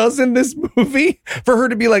as it does in this movie for her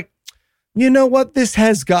to be like, you know what? This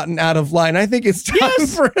has gotten out of line. I think it's time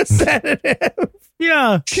for a sedative.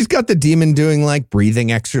 Yeah. She's got the demon doing like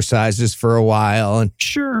breathing exercises for a while and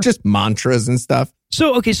just mantras and stuff.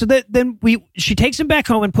 So, okay. So then she takes him back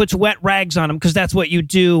home and puts wet rags on him because that's what you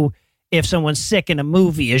do if someone's sick in a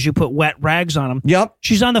movie is you put wet rags on them. Yep.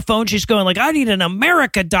 She's on the phone. She's going like, I need an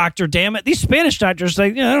America doctor, damn it. These Spanish doctors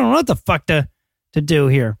like, I don't know what the fuck to do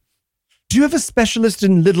here. Do you have a specialist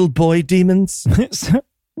in little boy demons?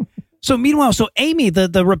 So meanwhile, Amy,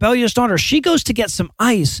 the rebellious daughter, she goes to get some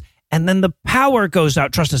ice and then the power goes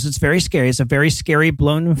out. Trust us, it's very scary. It's a very scary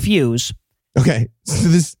blown fuse. Okay. So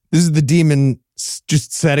this is the demon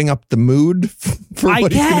just setting up the mood for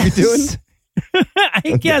what he's going to be doing?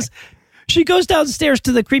 I guess. She goes downstairs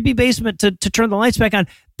to the creepy basement to turn the lights back on.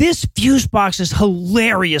 This fuse box is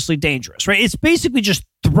hilariously dangerous, right? It's basically just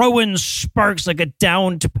throwing sparks like a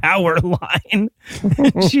downed power line.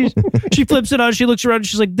 She flips it on. She looks around and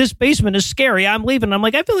she's like, this basement is scary. I'm leaving. And I'm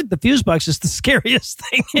like, I feel like the fuse box is the scariest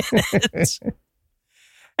thing in it.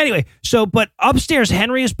 Anyway, but upstairs,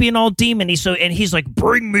 Henry is being all demon-y. And he's like,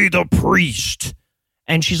 bring me the priest.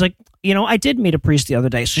 And she's like, I did meet a priest the other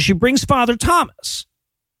day. So she brings Father Thomas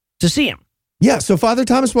to see him. Yeah, so Father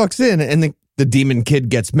Thomas walks in and the demon kid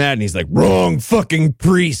gets mad and he's like, wrong fucking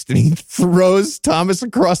priest. And he throws Thomas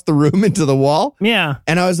across the room into the wall. Yeah.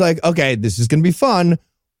 And I was like, okay, this is going to be fun.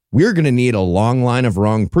 We're going to need a long line of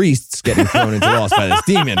wrong priests getting thrown into walls by this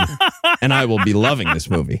demon. And I will be loving this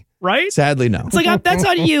movie. Right? Sadly, no. It's like, that's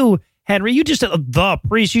on you, Henry. You just said the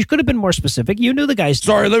priest. You could have been more specific. You knew the guy's.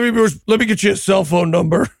 Sorry, let me get you a cell phone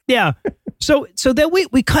number. Yeah. So then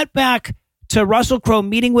we cut back to Russell Crowe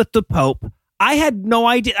meeting with the Pope. I had no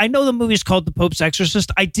idea. I know the movie's called The Pope's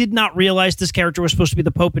Exorcist. I did not realize this character was supposed to be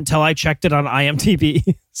the Pope until I checked it on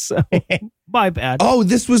IMDb. So, my bad. Oh,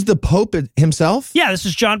 this was the Pope himself? Yeah, this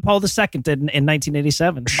is John Paul II in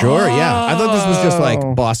 1987. Sure, yeah. I thought this was just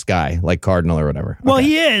like boss guy, like Cardinal or whatever. Well,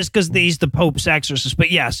 he is because he's the Pope's Exorcist.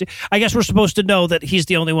 But yes, I guess we're supposed to know that he's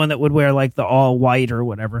the only one that would wear like the all white or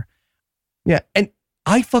whatever. Yeah, and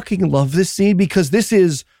I fucking love this scene because this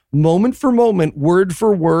is moment for moment, word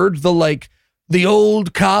for word, the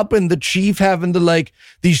old cop and the chief having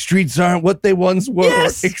these streets aren't what they once were.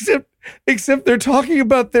 Yes! Except they're talking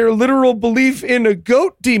about their literal belief in a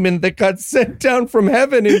goat demon that got sent down from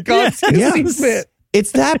heaven in God's kissing pit.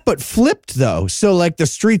 It's that, but flipped though. So like the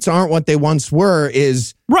streets aren't what they once were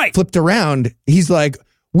is right. Flipped around. He's like,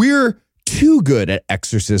 we're too good at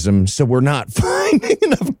exorcism, so we're not finding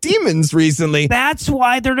enough demons recently. That's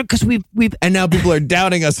why because we've and now people are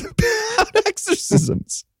doubting us about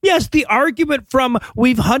exorcisms. Yes, the argument from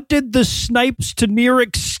we've hunted the snipes to near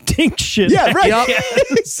extinction. Yeah, right.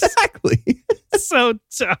 Exactly. So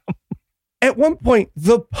dumb. At one point,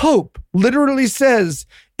 the Pope literally says,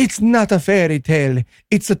 it's not a fairy tale.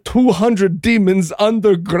 It's a 200 demons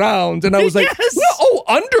underground. And I was like,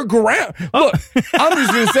 underground. Look, I'm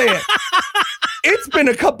just going to say it. It's been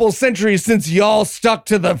a couple centuries since y'all stuck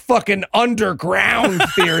to the fucking underground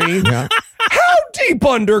theory. Yeah. How deep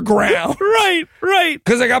underground? Right.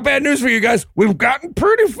 Because I got bad news for you guys. We've gotten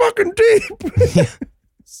pretty fucking deep.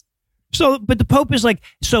 So, but the Pope is like,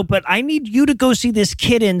 but I need you to go see this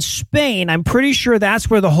kid in Spain. I'm pretty sure that's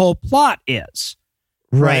where the whole plot is.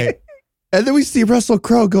 Right. And then we see Russell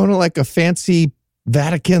Crowe going to like a fancy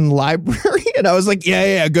Vatican library. And I was like,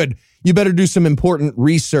 yeah, good. You better do some important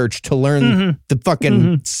research to learn the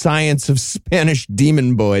fucking science of Spanish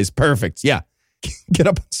demon boys. Perfect. Yeah. get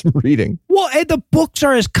up on some reading. Well, and the books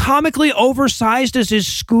are as comically oversized as his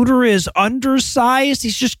scooter is undersized.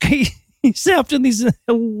 He's after these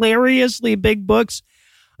hilariously big books.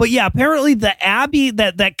 But yeah, apparently the abbey,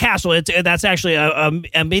 that castle, that's actually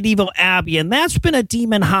a medieval abbey, and that's been a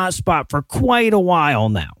demon hotspot for quite a while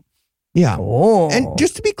now. Yeah. Oh. And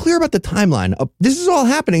just to be clear about the timeline, this is all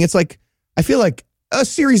happening. It's like, I feel like a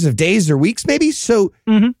series of days or weeks maybe. So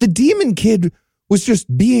the demon kid was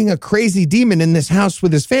just being a crazy demon in this house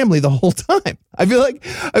with his family the whole time. I feel like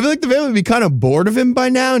the family would be kind of bored of him by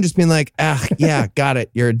now and just being like, yeah, got it.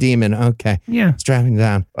 You're a demon. Okay. Yeah. Strapping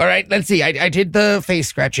down. All right, let's see. I did the face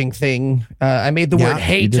scratching thing. I made the word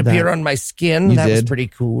hate appear on my skin. That was pretty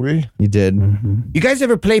cool. You did. You guys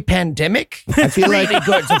ever play Pandemic? I feel like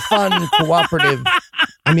it's a fun cooperative.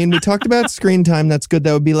 I mean, we talked about screen time. That's good.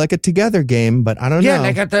 That would be like a together game, but I don't know. Yeah,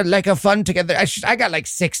 like a fun together. I got like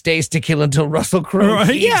 6 days to kill until Russell Crowe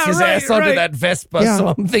heaves his ass onto that Vespa. Yeah.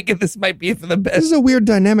 So I'm thinking this might be for the best. This is a weird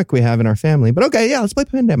dynamic we have in our family. But okay, yeah, let's play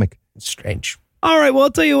Pandemic. It's strange. All right, well,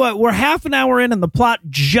 I'll tell you what. We're half an hour in and the plot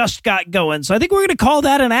just got going. So I think we're going to call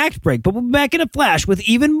that an act break. But we'll be back in a flash with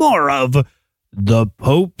even more of The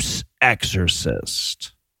Pope's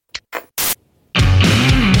Exorcist.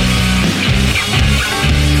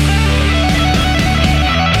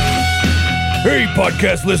 Hey,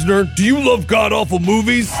 podcast listener, do you love god-awful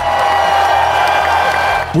movies?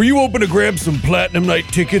 Were you hoping to grab some Platinum Night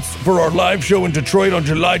tickets for our live show in Detroit on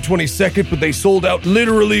July 22nd, but they sold out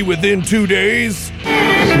literally within 2 days?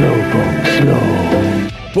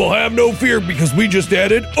 Well, have no fear, because we just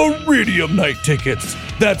added Iridium Night tickets.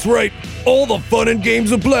 That's right, all the fun and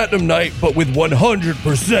games of Platinum Night, but with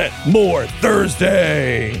 100% more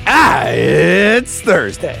Thursday. It's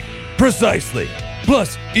Thursday. Precisely.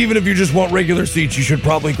 Plus, even if you just want regular seats, you should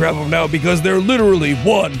probably grab them now because they're literally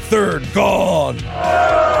 1/3 gone.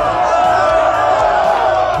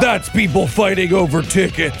 That's people fighting over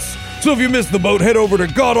tickets. So if you missed the boat, head over to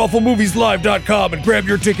godawfulmovieslive.com and grab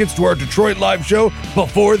your tickets to our Detroit live show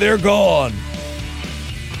before they're gone.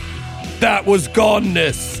 That was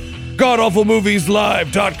goneness.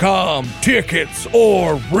 godawfulmovieslive.com. Tickets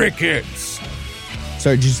or rickets.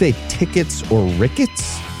 Sorry, did you say tickets or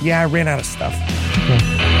rickets? Yeah, I ran out of stuff.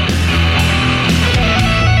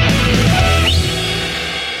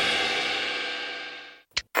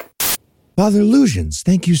 Father Illusions,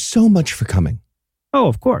 thank you so much for coming. Oh,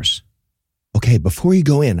 of course. Okay, before you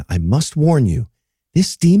go in, I must warn you,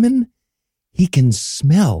 this demon, he can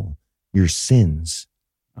smell your sins.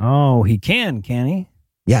 Oh, he can he?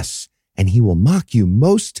 Yes, and he will mock you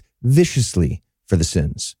most viciously for the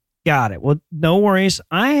sins. Got it. Well, no worries.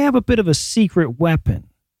 I have a bit of a secret weapon.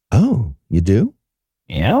 Oh, you do?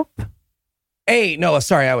 Yep. Hey, no,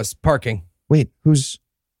 sorry, I was parking. Wait, who's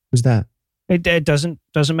that? It doesn't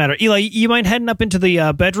matter. Eli, you mind heading up into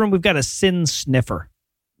the bedroom? We've got a sin sniffer.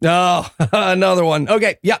 Oh, another one.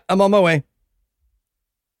 Okay, yeah, I'm on my way.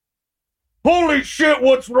 Holy shit,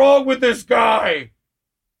 what's wrong with this guy?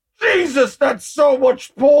 Jesus, that's so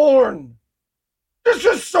much porn. There's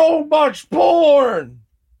just so much porn.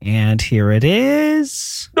 And here it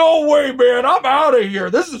is. No way, man. I'm out of here.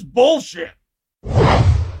 This is bullshit.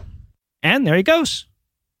 And there he goes.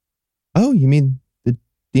 Oh, you mean the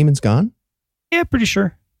demon's gone? Yeah, pretty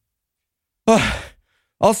sure.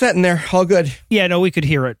 All set in there. All good. Yeah, no, we could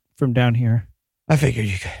hear it from down here. I figured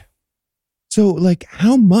you could. So, like,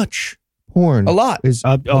 how much porn? A lot. Is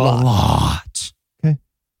A lot. Okay.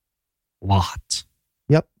 Lot.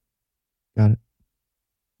 Yep. Got it.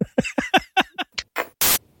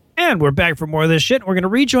 And we're back for more of this shit. We're going to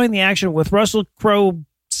rejoin the action with Russell Crowe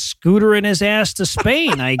scootering his ass to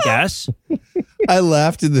Spain, I guess. I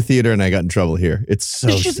laughed in the theater and I got in trouble here. It's so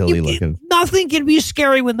It's just- silly looking. Nothing can be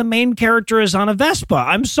scary when the main character is on a Vespa.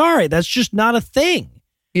 I'm sorry. That's just not a thing.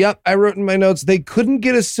 Yep, I wrote in my notes, they couldn't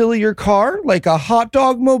get a sillier car, like a hot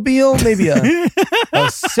dog mobile, maybe a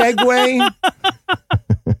Segway.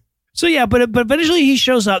 So yeah, but eventually he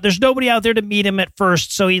shows up. There's nobody out there to meet him at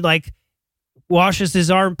first, so he like washes his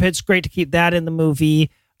armpits. Great to keep that in the movie.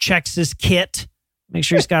 Checks his kit, make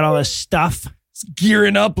sure he's got all his stuff.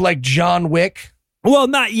 Gearing up like John Wick. Well,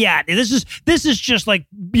 not yet. This is just like,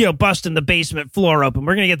 you know, busting the basement floor open.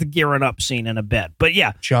 We're gonna get the gearing up scene in a bit, but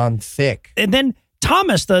yeah, John Thick. and then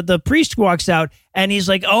Thomas, the priest, walks out and he's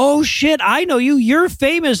like, "Oh shit, I know you. You're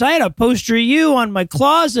famous. I had a poster of you on my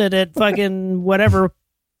closet at fucking whatever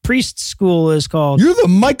priest school is called." You're the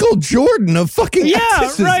Michael Jordan of fucking Yeah,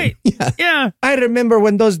 exorcism. right. Yeah. I remember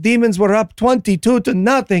when those demons were up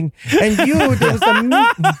 22-0, and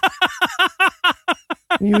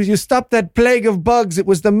there was you stopped that plague of bugs. It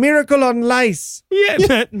was the miracle on lice.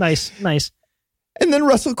 Yeah. Nice. And then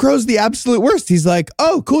Russell Crowe's the absolute worst. He's like,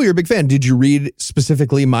 oh, cool, you're a big fan. Did you read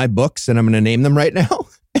specifically my books? And I'm going to name them right now.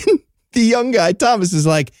 And the young guy, Thomas, is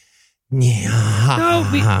like,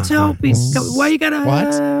 yeah. Tell me, why you gotta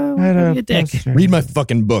What? be a dick? Read my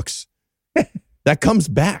fucking books. That comes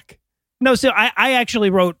back. No, so I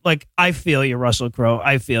actually wrote, like, I feel you, Russell Crowe.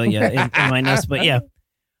 I feel you in my notes. But yeah,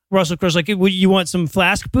 Russell Crowe's like, you want some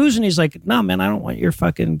flask booze? And he's like, no, man, I don't want your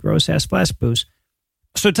fucking gross-ass flask booze.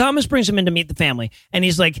 So Thomas brings him in to meet the family. And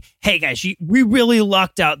he's like, hey, guys, we really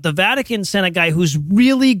lucked out. The Vatican sent a guy who's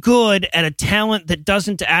really good at a talent that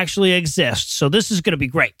doesn't actually exist. So this is going to be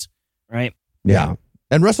great. Right? Yeah.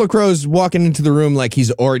 And Russell Crowe's walking into the room like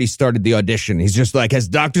he's already started the audition. He's just like, has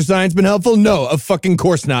Dr. Science been helpful? No, of fucking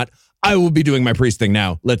course not. I will be doing my priest thing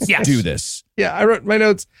now. Let's do this. Yeah, I wrote in my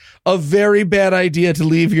notes, a very bad idea to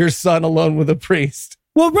leave your son alone with a priest.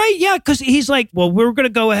 Well, right, yeah, because he's like, well, we're going to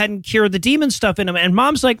go ahead and cure the demon stuff in him. And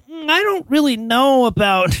Mom's like, I don't really know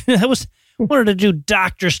about, wanted to do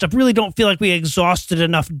doctor stuff. Really don't feel like we exhausted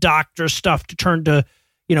enough doctor stuff to turn to,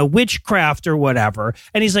 witchcraft or whatever.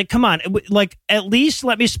 And he's like, come on, like, at least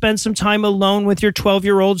let me spend some time alone with your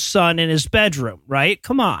 12-year-old son in his bedroom, right?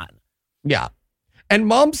 Come on. Yeah. And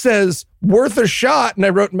Mom says, worth a shot. And I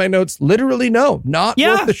wrote in my notes, literally, no, not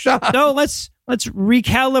worth a shot. No, let's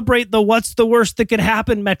recalibrate the what's the worst that could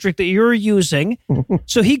happen metric that you're using.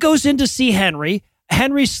 So he goes in to see Henry.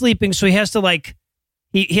 Henry's sleeping, so he has to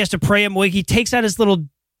he has to pray him awake. He takes out his little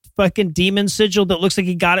fucking demon sigil that looks like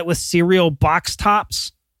he got it with cereal box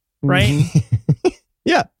tops, right? Mm-hmm.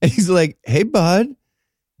 Yeah. And he's like, hey, bud.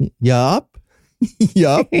 Yup.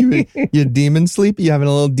 Yup. You demon sleep? You having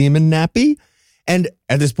a little demon nappy? And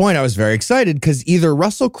at this point, I was very excited because either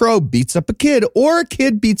Russell Crowe beats up a kid or a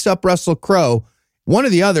kid beats up Russell Crowe. One or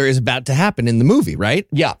the other is about to happen in the movie, right?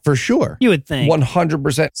 Yeah. For sure. You would think.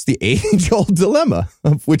 100%. It's the age-old dilemma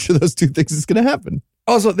of which of those two things is going to happen.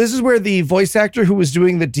 Also, this is where the voice actor who was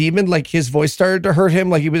doing the demon, like his voice started to hurt him,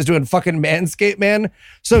 like he was doing fucking Manscaped Man.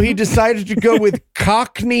 So he decided to go with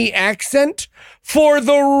Cockney accent for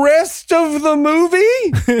the rest of the movie.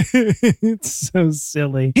 It's so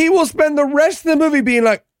silly. He will spend the rest of the movie being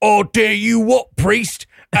like, oh, tell you what, priest.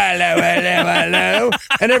 Hello, hello, hello.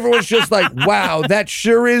 And everyone's just like, wow, that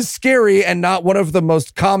sure is scary and not one of the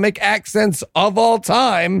most comic accents of all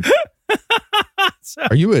time.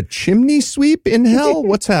 Are you a chimney sweep in hell?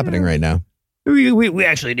 What's happening right now? We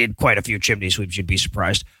actually did quite a few chimney sweeps. You'd be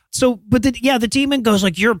surprised. So, but the demon goes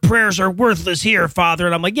like, your prayers are worthless here, Father.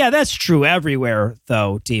 And I'm like, yeah, that's true everywhere,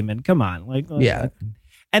 though, demon. Come on. Yeah.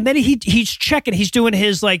 And then he's checking. He's doing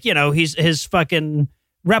his, his fucking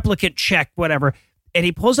replicant check, whatever. And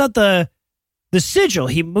he pulls out the sigil.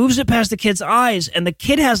 He moves it past the kid's eyes. And the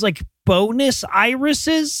kid has, bonus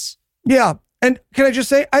irises. Yeah. And can I just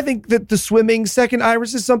say, I think that the swimming second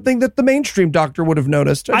iris is something that the mainstream doctor would have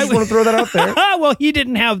noticed. I just want to throw that out there. Well, he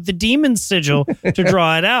didn't have the demon sigil to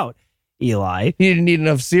draw it out, Eli. He didn't eat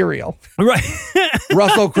enough cereal. Right.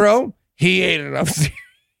 Russell Crowe, he ate enough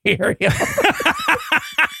cereal.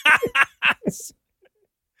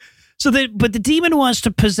 But the demon wants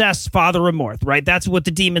to possess Father Amorth, right? That's what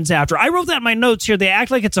the demon's after. I wrote that in my notes here. They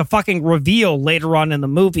act like it's a fucking reveal later on in the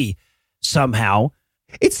movie somehow.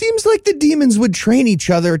 It seems like the demons would train each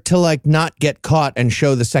other to not get caught and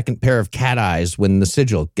show the second pair of cat eyes when the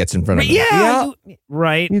sigil gets in front of them. Yeah.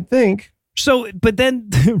 Right. You'd think. So, but then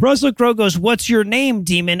Russell Crowe goes, what's your name,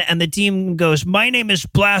 demon? And the demon goes, my name is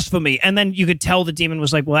Blasphemy. And then you could tell the demon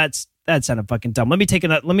was like, well, that sounded fucking dumb. Let me take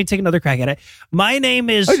another crack at it. My name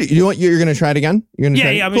is... Oh, you're going to try it again? You're gonna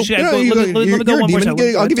try it? I'm just going to let me go one more time.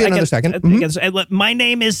 I'll give you another second. Mm-hmm. My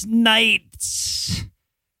name is Nightmare?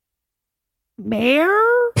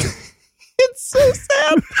 It's so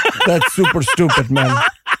sad. That's super stupid, man.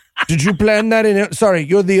 Did you plan that in? Sorry,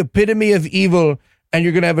 you're the epitome of evil, and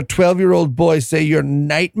you're going to have a 12-year-old boy say you're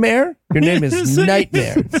Nightmare? Your name is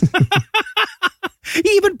Nightmare. He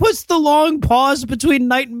even puts the long pause between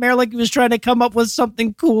Nightmare like he was trying to come up with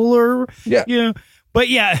something cooler. Yeah. But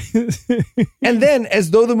yeah. And then,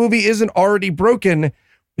 as though the movie isn't already broken,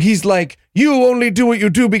 he's like, you only do what you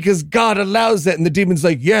do because God allows it. And the demon's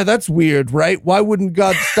like, yeah, that's weird, right? Why wouldn't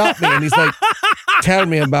God stop me? And he's like, tell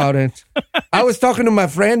me about it. I was talking to my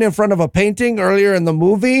friend in front of a painting earlier in the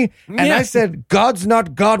movie, and I said, God's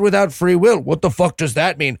not God without free will. What the fuck does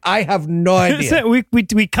that mean? I have no idea.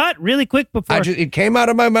 we cut really quick before. It came out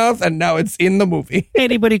of my mouth, and now it's in the movie.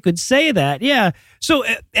 Anybody could say that, yeah. So,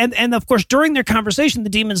 and of course, during their conversation, the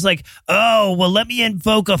demon's like, oh, well, let me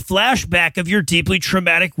invoke a flashback of your deeply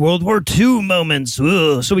traumatic World War II moments.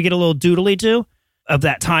 Ugh. So we get a little doodly-doo of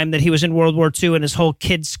that time that he was in World War II and his whole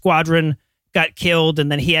kid squadron got killed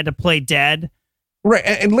and then he had to play dead. Right.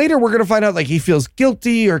 And later we're going to find out like he feels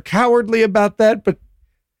guilty or cowardly about that. But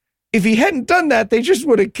if he hadn't done that, they just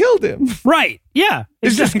would have killed him. Right. Yeah.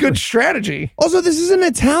 It's just good strategy. Also, this is an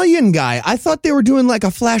Italian guy. I thought they were doing like a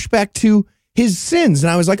flashback to his sins.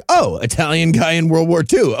 And I was like, oh, Italian guy in World War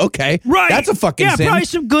II. Okay. Right. That's a fucking sin. Probably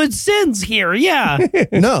some good sins here. Yeah.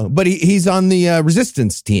 No, but he's on the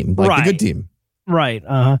resistance team, like the good team. Right.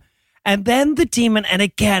 And then the demon, and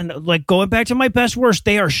again, like going back to my best worst,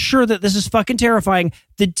 they are sure that this is fucking terrifying.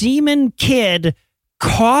 The demon kid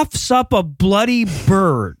coughs up a bloody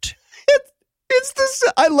bird. It's this.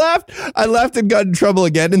 I laughed and got in trouble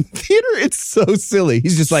again in theater. It's so silly.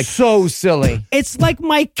 He's just like, so silly. It's like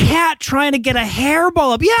my cat trying to get a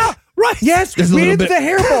hairball up. Yeah, right. Yes, with the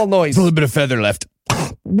hairball noise. There's a little bit of feather left.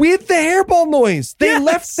 With the hairball noise. They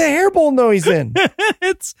left the hairball noise in.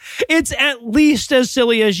 It's at least as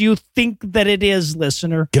silly as you think that it is,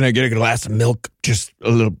 listener. Can I get a glass of milk? Just a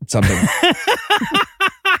little something.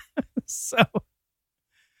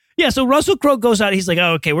 So Russell Crowe goes out. He's like,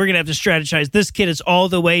 oh, okay, we're going to have to strategize. This kid is all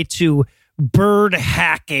the way to bird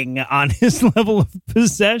hacking on his level of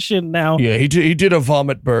possession now. Yeah, he did a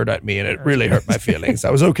vomit bird at me, and it really hurt my feelings.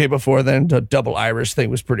 I was okay before then. The double Irish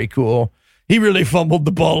thing was pretty cool. He really fumbled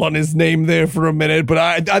the ball on his name there for a minute, but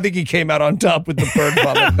I think he came out on top with the bird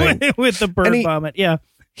vomit thing. With the bird vomit, yeah.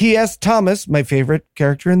 He asked Thomas, my favorite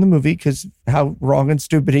character in the movie, because how wrong and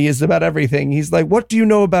stupid he is about everything. He's like, what do you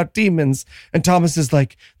know about demons? And Thomas is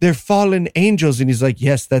like, they're fallen angels. And he's like,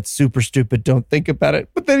 yes, that's super stupid. Don't think about it.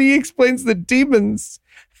 But then he explains that demons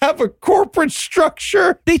have a corporate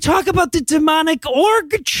structure. They talk about the demonic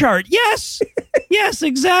org chart. Yes. Yes,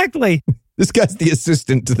 exactly. This guy's the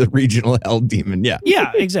assistant to the regional hell demon. Yeah.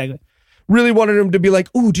 Yeah, exactly. Really wanted him to be like,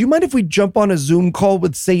 ooh, do you mind if we jump on a Zoom call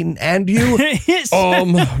with Satan and you?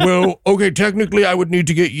 Well, okay, technically I would need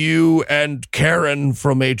to get you and Karen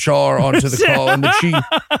from HR onto the call. And the chief,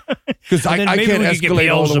 because I can't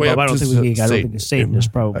escalate all the way up to Satan. I don't think Satan is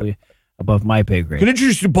probably above my pay grade. Can I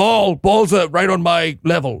introduce you to Ball? Ball's right on my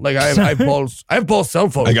level. Like I have Ball's cell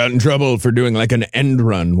phone. I got in trouble for doing like an end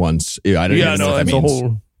run once. Yeah, I don't know what that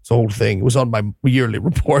means. It's a whole thing. It was on my yearly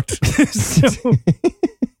report.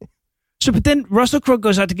 So, but then Russell Crowe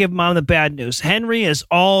goes out to give Mom the bad news. Henry is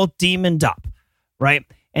all demoned up, right?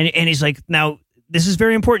 And he's like, now, this is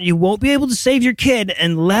very important. You won't be able to save your kid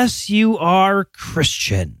unless you are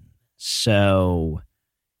Christian. So,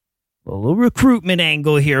 a little recruitment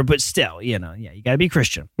angle here, but still, you got to be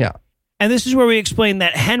Christian. Yeah. And this is where we explain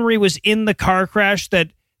that Henry was in the car crash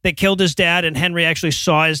that killed his dad, and Henry actually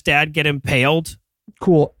saw his dad get impaled.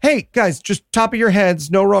 Cool. Hey, guys, just top of your heads,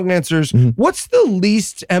 no wrong answers. Mm-hmm. What's the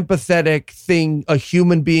least empathetic thing a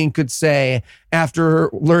human being could say after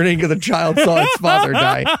learning the child saw its father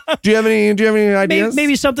die? Do you have any ideas?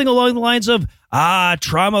 Maybe something along the lines of,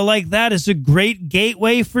 trauma like that is a great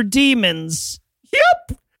gateway for demons.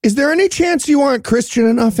 Yep. Is there any chance you aren't Christian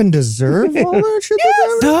enough and deserve all that shit?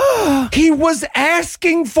 Yes. He was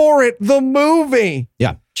asking for it, the movie.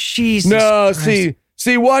 Yeah. Jesus No, Christ.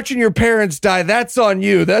 See, watching your parents die, that's on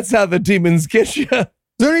you. That's how the demons get you. Is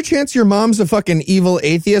there any chance your mom's a fucking evil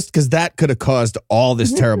atheist? Because that could have caused all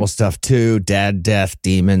this terrible stuff too. Dad, death,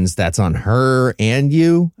 demons. That's on her and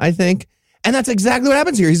you, I think. And that's exactly what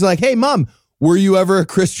happens here. He's like, hey, Mom, were you ever a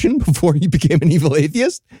Christian before you became an evil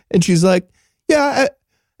atheist? And she's like, yeah,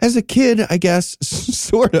 as a kid, I guess,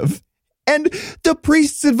 sort of. And the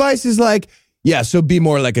priest's advice is like, yeah, so be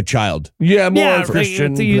more like a child. Yeah, more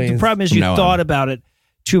Christian. The problem is you thought about it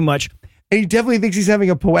too much. And he definitely thinks he's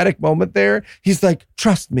having a poetic moment there. He's like,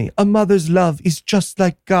 trust me, a mother's love is just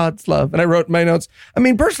like God's love. And I wrote in my notes, I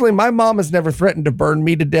mean, personally, my mom has never threatened to burn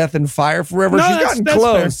me to death in fire forever. No, She's gotten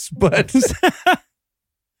close, but...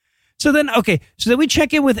 So then we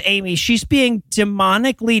check in with Amy. She's being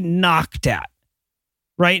demonically knocked at.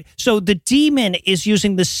 Right? So the demon is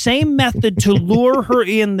using the same method to lure her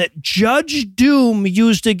in that Judge Doom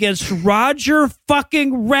used against Roger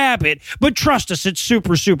fucking Rabbit. But trust us, it's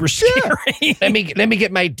super, super scary. Yeah. Let me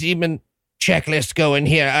get my demon checklist going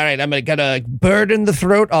here. All right, I'm got a bird in the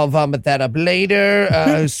throat. I'll vomit that up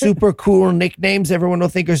later. Super cool nicknames everyone will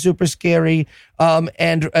think are super scary.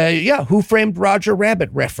 Who Framed Roger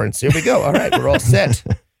Rabbit reference. Here we go. All right, we're all set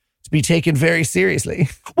to be taken very seriously.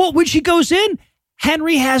 Well, when she goes in,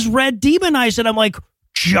 Henry has red demon eyes, and I'm like,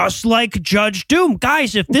 just like Judge Doom.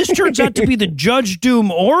 Guys, if this turns out to be the Judge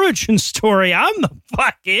Doom origin story, I'm the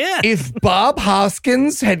fuck in. If Bob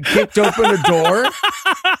Hoskins had kicked open a door,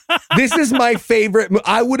 this is my favorite.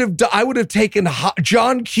 I would have taken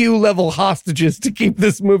John Q level hostages to keep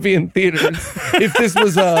this movie in theaters if this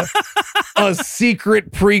was a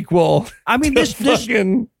secret prequel. I mean,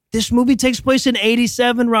 this movie takes place in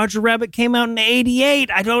 87. Roger Rabbit came out in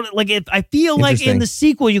 88. I don't like it. I feel like in the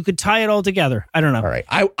sequel, you could tie it all together. I don't know. All right.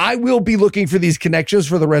 I will be looking for these connections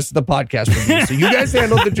for the rest of the podcast review. So you guys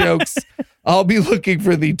handle the jokes. I'll be looking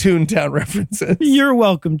for the Toontown references. You're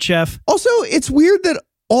welcome, Chef. Also, it's weird that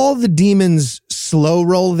all the demons slow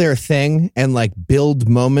roll their thing and like build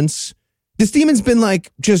moments. This demon's been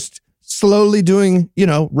like just slowly doing,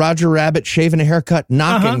 Roger Rabbit shaving a haircut,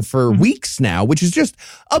 knocking for weeks now, which is just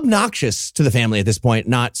obnoxious to the family at this point,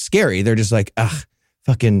 not scary. They're just like, ugh,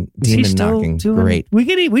 fucking demon knocking. Great. We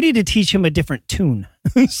need to teach him a different tune.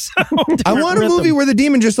 I want a movie where the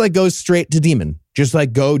demon just like goes straight to demon. Just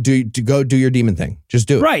like go do your demon thing. Just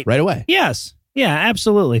do it right away. Yes. Yeah,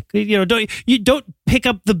 absolutely. Don't pick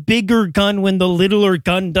up the bigger gun when the littler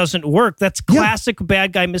gun doesn't work. That's classic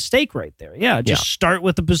bad guy mistake right there. Yeah, just start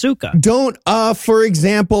with the bazooka. Don't, for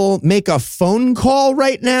example, make a phone call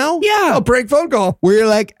right now. Yeah, a prank phone call where you're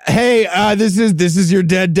like, "Hey, this is your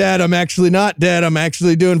dead dad. I'm actually not dead. I'm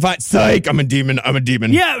actually doing fine. Psych, I'm a demon.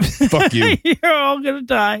 Yeah, fuck you. You're all gonna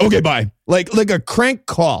die. Okay, bye." Like a crank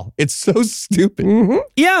call. It's so stupid. Mm-hmm.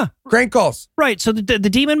 Yeah. Crank calls. Right. So the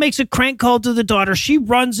demon makes a crank call to the daughter. She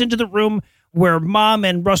runs into the room where Mom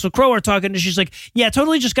and Russell Crowe are talking, and she's like, yeah,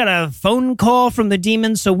 totally just got a phone call from the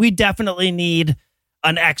demon, so we definitely need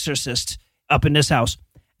an exorcist up in this house.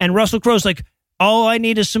 And Russell Crowe's like, all I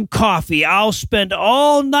need is some coffee. I'll spend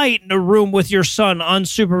all night in a room with your son,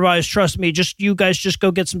 unsupervised. Trust me. You guys just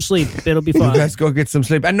go get some sleep. It'll be fine. You guys go get some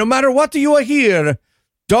sleep. And no matter what you hear,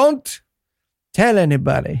 don't tell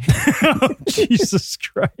anybody. Oh, Jesus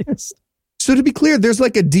Christ. So to be clear, there's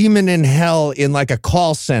like a demon in hell in like a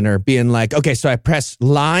call center being like, okay, so I press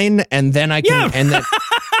line and then I can, and then,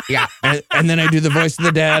 and then I do the voice of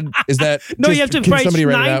the dad. Is that, no, you have to press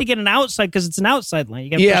 9 to get an outside because it's an outside line.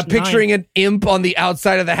 You picturing 9. An imp on the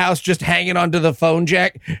outside of the house just hanging onto the phone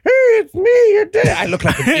jack. Hey, it's me, your dad. I look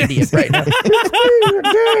like an idiot right now. It's me, your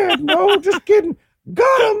dad. No, just kidding.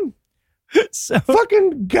 Got him.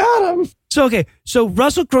 Fucking got him. So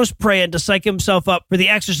Russell Crowe's praying to psych himself up for the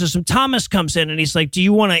exorcism. Thomas comes in and he's like, do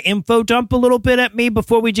you want to info dump a little bit at me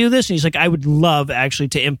before we do this? And he's like, I would love actually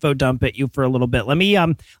to info dump at you for a little bit. Let me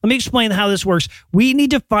explain how this works. We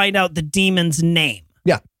need to find out the demon's name.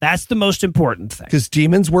 Yeah. That's the most important thing. Because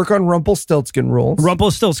demons work on Rumpelstiltskin rules.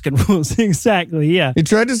 Rumpelstiltskin rules, exactly, yeah. He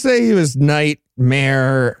tried to say he was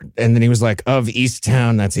nightmare, and then he was like, of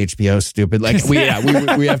Easttown. That's HBO stupid. Like, we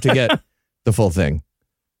have to get the full thing.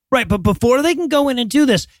 Right, but before they can go in and do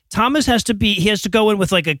this, Thomas has to go in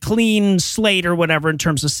with like a clean slate or whatever in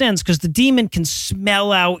terms of sins, because the demon can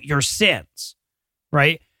smell out your sins,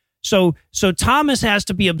 right? So Thomas has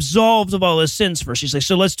to be absolved of all his sins first. He's like,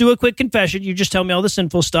 so let's do a quick confession. You just tell me all the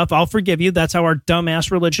sinful stuff. I'll forgive you. That's how our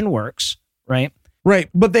dumbass religion works, right? Right,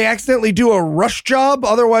 but they accidentally do a rush job.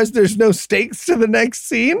 Otherwise, there's no stakes to the next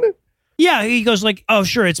scene. Yeah, he goes like, oh,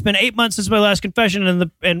 sure, it's been 8 months since my last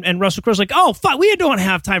confession. And Russell Crowe's like, oh, fuck, we don't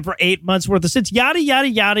have time for 8 months worth of sins. Yada, yada,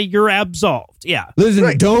 yada, you're absolved. Yeah.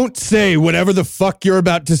 Listen, Don't say whatever the fuck you're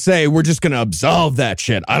about to say. We're just going to absolve that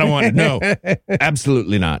shit. I don't want to know.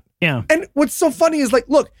 Absolutely not. Yeah. And what's so funny is like,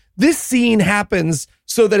 look, this scene happens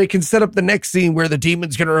so that it can set up the next scene where the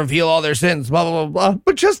demon's going to reveal all their sins, blah, blah, blah, blah.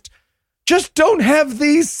 But just don't have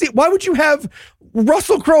these. Why would you have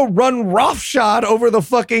Russell Crowe run roughshod over the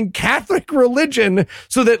fucking Catholic religion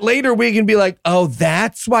so that later we can be like, oh,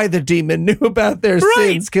 that's why the demon knew about their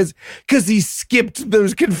sins, because he skipped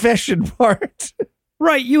those confession part.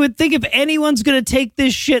 Right. You would think if anyone's going to take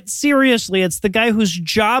this shit seriously, it's the guy whose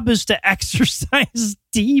job is to exorcise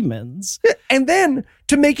demons. And then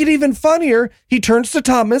to make it even funnier, he turns to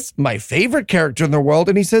Thomas, my favorite character in the world,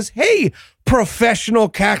 and he says, hey, professional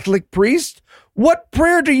Catholic priest, what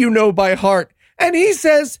prayer do you know by heart? And he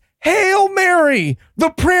says, Hail Mary, the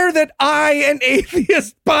prayer that I, an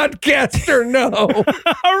atheist podcaster, know. All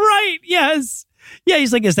right. Yes. Yeah.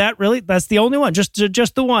 He's like, is that really? That's the only one. Just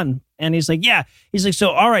the one. And he's like, yeah. He's like, so,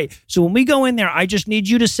 all right. So when we go in there, I just need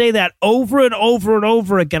you to say that over and over and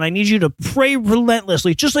over again. I need you to pray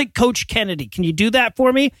relentlessly, just like Coach Kennedy. Can you do that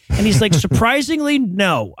for me? And he's like, surprisingly,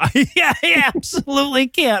 no. Yeah, I absolutely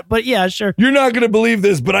can't. But yeah, sure. You're not going to believe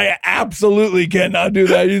this, but I absolutely cannot do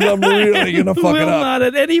that. I'm really going to fuck it up. Not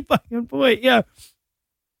at any fucking point. Yeah.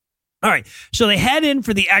 All right, so they head in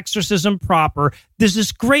for the exorcism proper. There's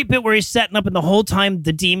this great bit where he's setting up, and the whole time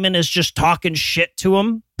the demon is just talking shit to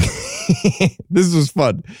him. This was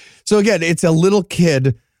fun. So again, it's a little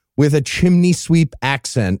kid with a chimney sweep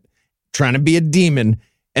accent trying to be a demon,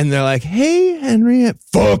 and they're like, hey, Henriette,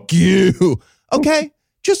 fuck you. Okay,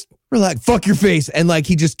 just relax, fuck your face. And like,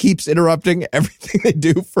 he just keeps interrupting everything they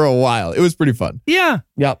do for a while. It was pretty fun. Yeah.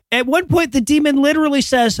 Yep. At one point, the demon literally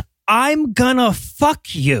says, I'm gonna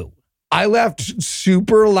fuck you. I laughed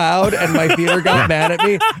super loud and my theater got mad at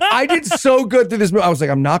me. I did so good through this movie. I was like,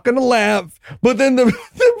 I'm not going to laugh. But then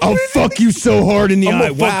I'll fuck you so hard in the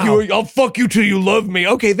eye. Wow. I'll fuck you till you love me.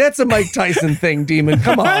 Okay, that's a Mike Tyson thing, demon.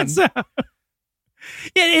 Come on. Yeah,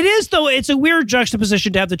 it is, though. It's a weird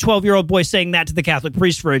juxtaposition to have the 12-year-old boy saying that to the Catholic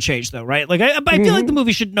priest for a change, though, right? Like, I feel like the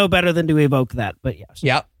movie should know better than to evoke that, but yes.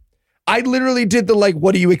 Yeah. I literally did the, like,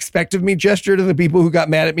 what do you expect of me gesture to the people who got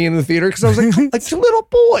mad at me in the theater. Because I was like, it's a little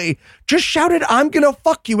boy just shouted, I'm going to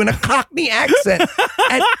fuck you in a Cockney accent.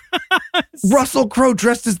 And Russell Crowe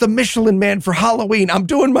dressed as the Michelin Man for Halloween. I'm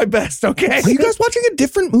doing my best, okay? Are you guys watching a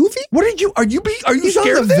different movie? What are you He's on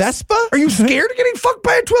scared the of this? Vespa? Are you scared of getting fucked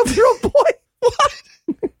by a 12-year-old boy? What?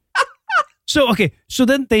 So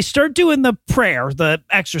then they start doing the prayer, the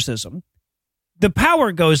exorcism. The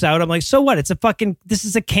power goes out. I'm like, so what? This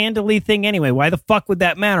is a candly thing anyway. Why the fuck would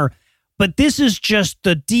that matter? But this is just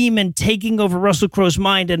the demon taking over Russell Crowe's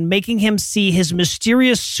mind and making him see his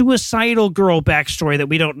mysterious suicidal girl backstory that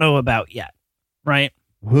we don't know about yet. Right?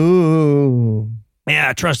 Ooh.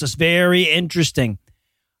 Yeah, trust us. Very interesting.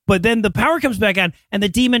 But then the power comes back on and the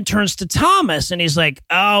demon turns to Thomas and he's like,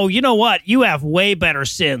 oh, you know what? You have way better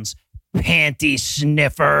sins. Panty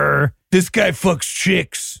sniffer. This guy fucks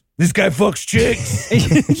chicks.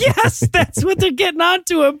 Yes, that's what they're getting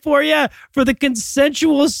onto him for. Yeah, for the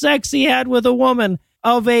consensual sex he had with a woman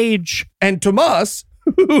of age. And Tomas,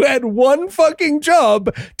 who had one fucking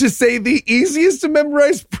job to say the easiest to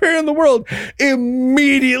memorize prayer in the world,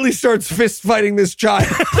 immediately starts fist fighting this child.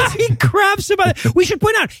 He grabs him by the... We should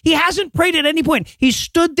point out, he hasn't prayed at any point. He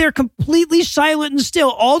stood there completely silent and still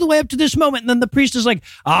all the way up to this moment. And then the priest is like,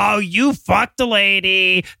 oh, you fucked a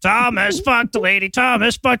lady. Thomas fucked a lady.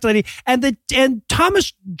 Thomas fucked a lady. And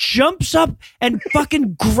Thomas jumps up and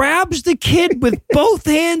fucking grabs the kid with both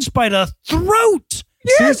hands by the throat.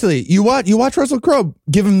 Yes. Seriously, you watch Russell Crowe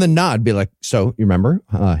give him the nod, be like, so you remember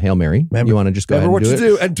Hail Mary? You want to just go ahead and what do to it?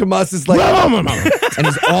 do? And Tomas is like, and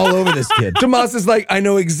he's all over this kid. Tomas is like, I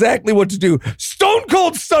know exactly what to do. Stone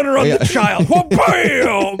cold stunner on the child. Well,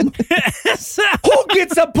 bam! Who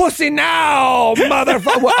gets a pussy now,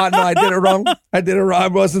 motherfucker? No, I did it wrong. I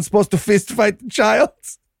wasn't supposed to fist fight the child.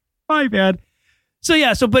 My bad.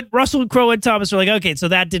 But Russell Crowe and Thomas are like, okay, so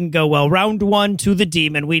that didn't go well. Round one to the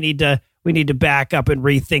demon. We need to back up and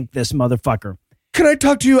rethink this motherfucker. Can I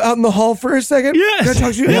talk to you out in the hall for a second? Yes. Can I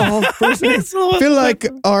talk to you in the hall for a second? I feel like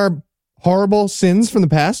our horrible sins from the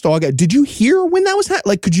past all got... Did you hear when that was happening?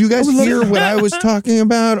 Like, could you guys hear what I was talking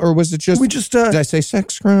about? Or was it just... Did I say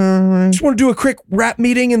sex crime? Just want to do a quick rap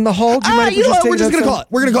meeting in the hall. Do you mind if we're just going to call it.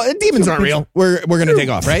 We're going to call it. Demons aren't real. We're going to take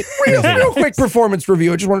off, right? Real quick performance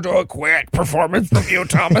review. I just want to do a quick performance review,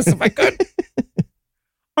 Thomas, if I could.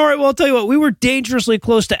 All right, well, I'll tell you what. We were dangerously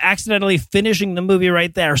close to accidentally finishing the movie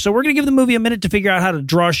right there. So we're going to give the movie a minute to figure out how to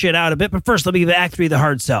draw shit out a bit. But first, let me give Act 3 the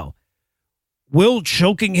hard sell. Will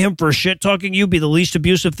choking him for shit-talking you be the least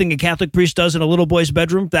abusive thing a Catholic priest does in a little boy's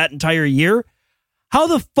bedroom that entire year? How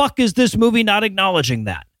the fuck is this movie not acknowledging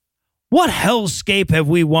that? What hellscape have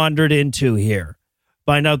we wandered into here?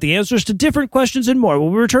 Find out the answers to different questions and more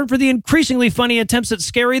when we return for the increasingly funny attempts at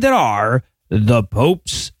scary that are The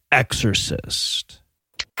Pope's Exorcist.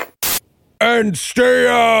 And stay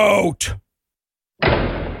out.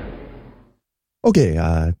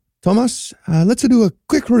 Okay, Thomas, let's do a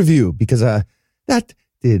quick review because that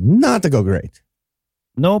did not go great.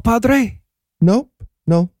 No, Padre? Nope.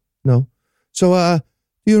 No. So,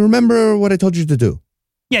 do you remember what I told you to do?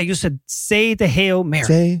 Yeah, you said say the Hail Mary.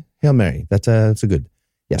 Say Hail Mary. That's a good.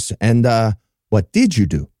 Yes. And what did you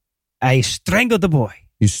do? I strangled the boy.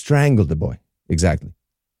 You strangled the boy. Exactly.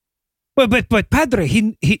 But Padre,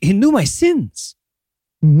 he knew my sins.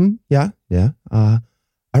 Mm-hmm. Yeah. I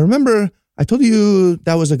remember I told you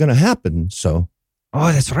that was going to happen, so.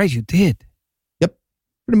 Oh, that's right, you did. Yep.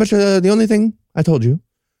 Pretty much the only thing I told you.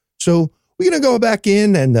 So we're going to go back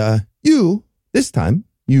in and this time,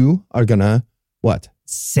 you are going to, what?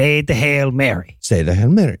 Say the Hail Mary. Say the Hail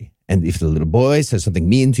Mary. And if the little boy says something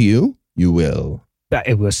mean to you, you will.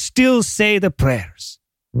 It will still say the prayers.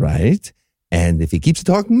 Right. And if he keeps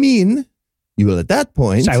talking mean, you will at that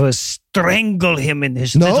point. I will strangle him in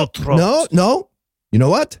his little throat. No. You know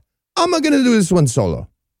what? I'm not going to do this one solo.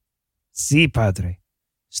 Si, Padre.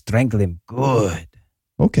 Strangle him good.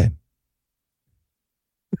 Okay.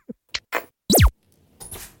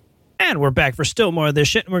 And we're back for still more of this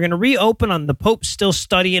shit. And we're going to reopen on the Pope still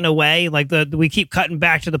studying away. Like we keep cutting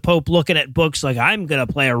back to the Pope looking at books like, I'm going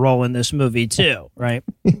to play a role in this movie too, right?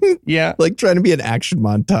 Yeah. Like trying to be an action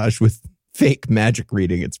montage with fake magic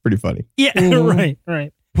reading. It's pretty funny. Yeah,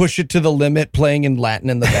 right. Push it to the limit, playing in Latin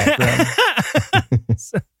in the background.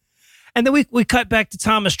 And then we cut back to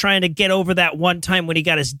Thomas trying to get over that one time when he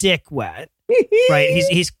got his dick wet, right?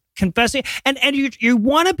 He's confessing, and you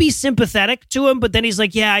want to be sympathetic to him, but then he's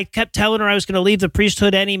like, yeah, I kept telling her I was going to leave the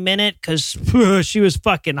priesthood any minute because she was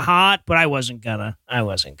fucking hot, but I wasn't gonna. I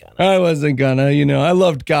loved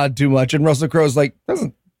God too much. And Russell Crowe's like,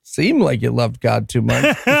 doesn't seem like you loved God too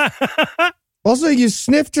much. Also, you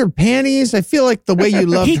sniffed her panties. I feel like the way you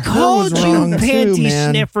loved he her called was you wrong panty too,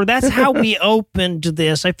 man. sniffer. That's how we opened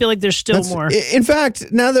this. I feel like there's still more. In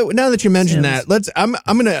fact, now that you mentioned that, I'm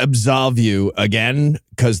going to absolve you again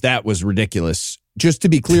because that was ridiculous. Just to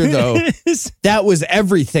be clear, though, that was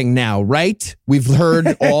everything now, right? We've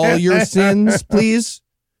heard all your sins, please.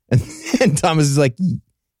 And Thomas is like,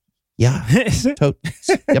 yeah,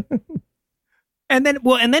 yep. And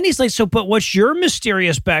then he's like, so, but what's your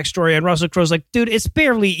mysterious backstory? And Russell Crowe's like, dude, it's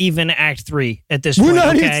barely even Act 3 at this point.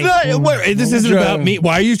 Okay? This isn't about me.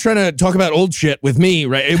 Why are you trying to talk about old shit with me,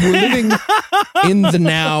 right? We're living in the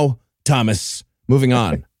now, Thomas. Moving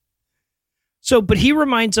on. So, but he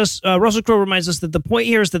reminds us, Russell Crowe reminds us that the point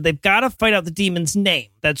here is that they've got to fight out the demon's name.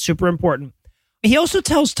 That's super important. He also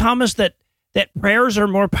tells Thomas that prayers are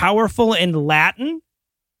more powerful in Latin.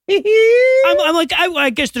 I'm like, I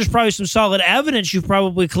guess there's probably some solid evidence. You've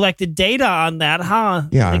probably collected data on that, huh?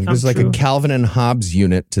 Yeah, there's like a Calvin and Hobbes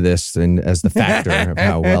unit to this, and as the factor of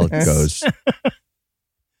how well it goes.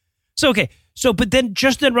 But then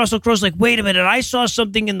Russell Crowe's like, wait a minute, I saw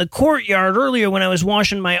something in the courtyard earlier when I was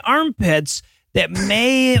washing my armpits that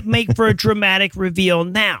may make for a dramatic reveal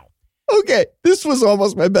now. Okay, this was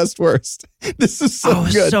almost my best worst. This is so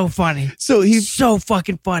good. So funny. So he's so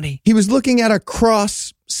fucking funny. He was looking at a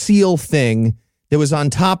cross seal thing that was on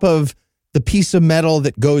top of the piece of metal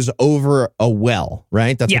that goes over a well,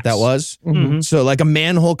 right? That's what that was. Mm-hmm. So like a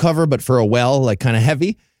manhole cover, but for a well, like kind of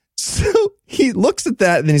heavy. So he looks at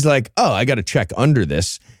that and then he's like, oh, I got to check under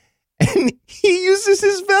this. And he uses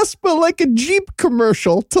his Vespa like a Jeep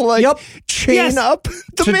commercial to chain up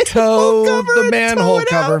the manhole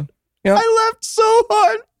cover. Yep. I laughed so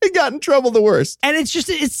hard. I got in trouble the worst. And it's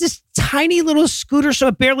this tiny little scooter, so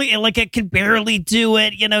it can barely do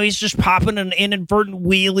it. You know, he's just popping an inadvertent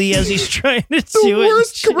wheelie as he's trying to do it. The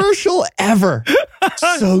worst commercial ever.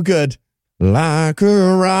 So good. Like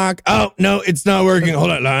a rock. Oh, no, it's not working. Hold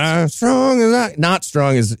on. Strong as that. Not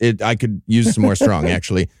strong as it. I could use some more strong,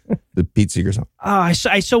 actually. The Pete Seeger song. Oh, I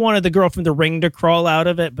so wanted the girl from The Ring to crawl out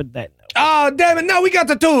of it, but that. No. Oh, damn it. Now we got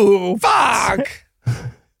the two. Fuck.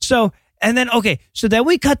 So then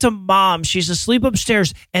we cut to Mom. She's asleep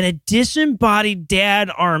upstairs, and a disembodied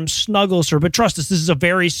dad arm snuggles her. But trust us, this is a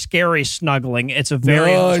very scary snuggling. It's a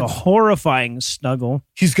horrifying snuggle.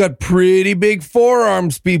 He's got pretty big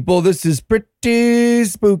forearms, people. This is pretty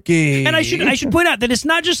spooky. And I should point out that it's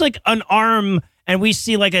not just like an arm, and we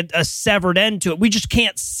see like a severed end to it. We just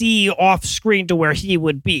can't see off screen to where he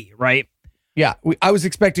would be, right? Yeah, I was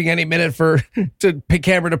expecting any minute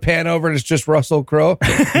camera to pan over and it's just Russell Crowe.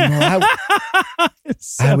 I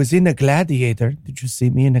was in a Gladiator. Did you see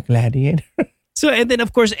me in a Gladiator? So, and then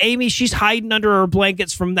of course, Amy, she's hiding under her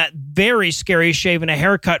blankets from that very scary shave and a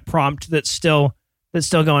haircut prompt that's still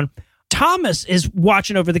going. Thomas is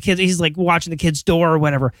watching over the kids. He's like watching the kid's door or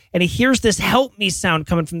whatever. And he hears this help me sound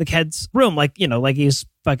coming from the kid's room. Like, you know, like he's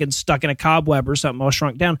fucking stuck in a cobweb or something all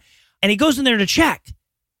shrunk down. And he goes in there to check.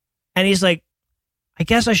 And he's like, I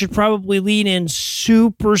guess I should probably lean in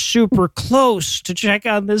super, super close to check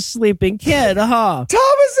on this sleeping kid, huh?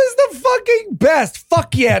 Thomas is the fucking best.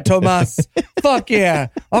 Fuck yeah, Thomas. Fuck yeah.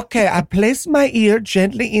 Okay, I place my ear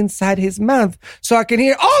gently inside his mouth so I can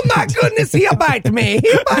hear, oh my goodness, he'll bite me.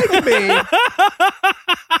 He'll bite me.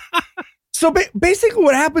 So basically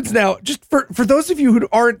what happens now, just for those of you who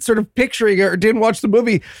aren't sort of picturing it or didn't watch the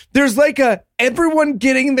movie, there's like a everyone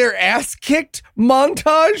getting their ass kicked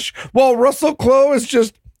montage while Russell Crowe is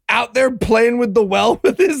just out there playing with the well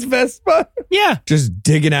with his Vespa. Yeah. Just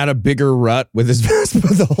digging out a bigger rut with his Vespa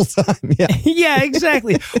the whole time. Yeah. Yeah,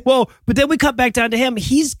 exactly. Well, but then we cut back down to him.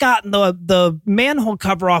 He's gotten the manhole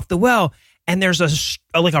cover off the well, and there's a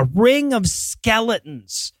ring of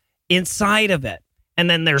skeletons inside of it. And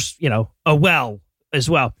then there's, you know, a well as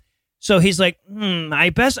well. So he's like, I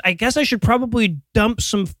guess I should probably dump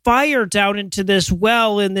some fire down into this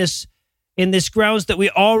well in this grounds that we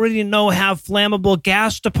already know have flammable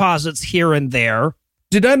gas deposits here and there.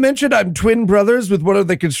 Did I mention I'm twin brothers with one of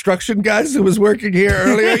the construction guys who was working here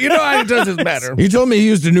earlier? It doesn't matter. You told me he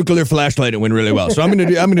used a nuclear flashlight. It went really well. So I'm going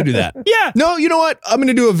to do that. Yeah. No, you know what? I'm going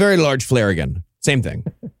to do a very large flare again. Same thing.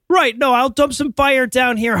 Right. No, I'll dump some fire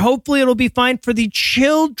down here. Hopefully it'll be fine for the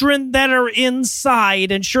children that are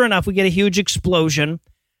inside. And sure enough, we get a huge explosion.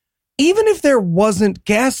 Even if there wasn't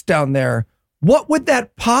gas down there, what would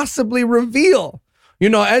that possibly reveal?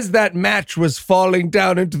 As that match was falling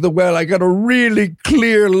down into the well, I got a really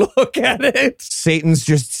clear look at it. Satan's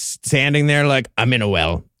just standing there like, I'm in a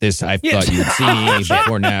well. This I thought you'd see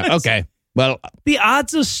before now. Okay. Well, the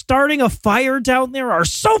odds of starting a fire down there are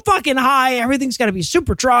so fucking high. Everything's got to be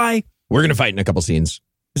super dry. We're going to fight in a couple scenes.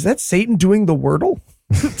 Is that Satan doing the Wordle?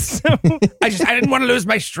 I didn't want to lose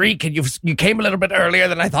my streak, and you came a little bit earlier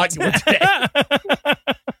than I thought you would today.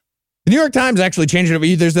 The New York Times actually changed it over.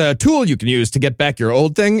 There's a tool you can use to get back your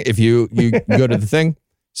old thing. If you go to the thing,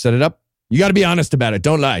 set it up. You got to be honest about it.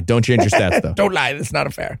 Don't lie. Don't change your stats, though. Don't lie. That's not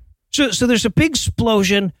affair. So there's a big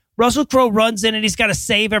explosion. Russell Crowe runs in and he's got to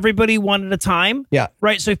save everybody one at a time. Yeah.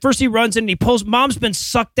 Right. So first he runs in and he pulls. Mom's been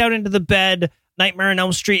sucked out into the bed, Nightmare on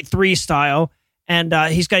Elm Street 3 style. And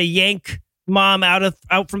he's got to yank Mom out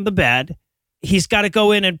from the bed. He's got to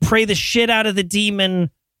go in and pray the shit out of the demon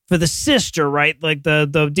for the sister, right? Like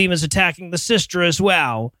the demon's attacking the sister as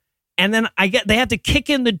well. And then they have to kick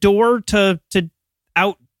in the door to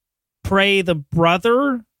out pray the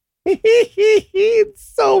brother.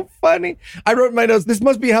 It's so funny. I wrote in my notes, this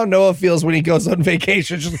must be how Noah feels when he goes on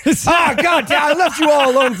vacation. Just, God damn, I left you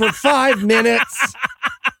all alone for 5 minutes.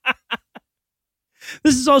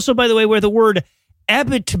 This is also, by the way, where the word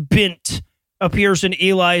Ebbitbint appears in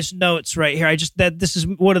Eli's notes right here. This is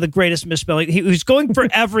one of the greatest misspelling. He was going for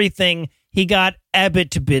everything. He got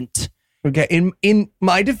Ebbitbint. Okay, in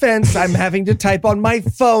my defense, I'm having to type on my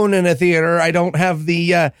phone in a theater. I don't have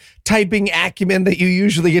the typing acumen that you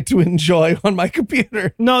usually get to enjoy on my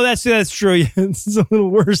computer. No, that's true. It's a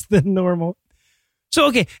little worse than normal. So,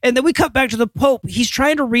 okay, and then we cut back to the Pope. He's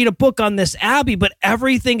trying to read a book on this abbey, but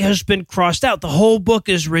everything has been crossed out. The whole book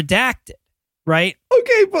is redacted, right?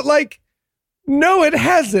 Okay, but no, it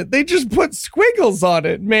hasn't. They just put squiggles on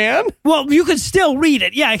it, man. Well, you can still read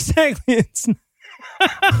it. Yeah, exactly. It's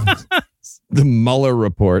the Mueller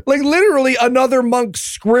report. Literally another monk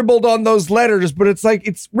scribbled on those letters, but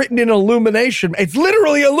it's written in illumination. It's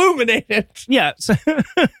literally illuminated. Yeah.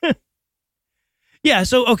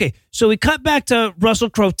 So, okay. So we cut back to Russell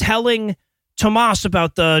Crowe telling Tomas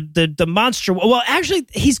about the monster. Well, actually,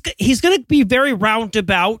 he's going to be very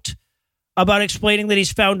roundabout about explaining that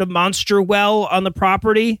he's found a monster well on the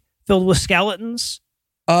property filled with skeletons.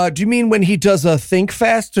 Do you mean when he does a think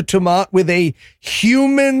fast to Tomas with a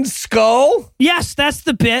human skull? Yes, that's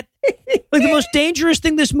the bit. The most dangerous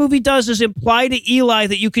thing this movie does is imply to Eli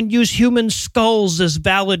that you can use human skulls as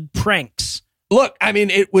valid pranks. Look, I mean,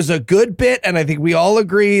 it was a good bit, and I think we all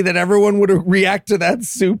agree that everyone would react to that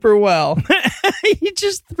super well. He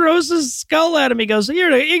just throws his skull at him. He goes,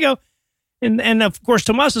 here you go. And of course,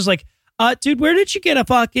 Tomas is like, dude, where did you get a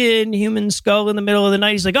fucking human skull in the middle of the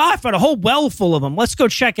night? He's like, I found a whole well full of them. Let's go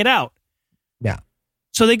check it out. Yeah.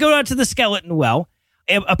 So they go out to the skeleton well.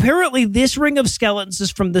 Apparently, this ring of skeletons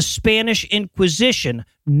is from the Spanish Inquisition.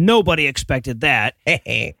 Nobody expected that.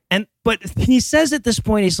 But he says at this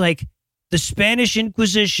point, he's like, the Spanish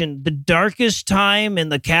Inquisition, the darkest time in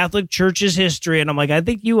the Catholic Church's history. And I'm like, I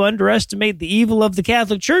think you underestimate the evil of the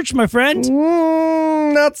Catholic Church, my friend.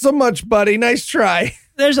 Not so much, buddy. Nice try.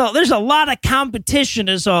 There's a lot of competition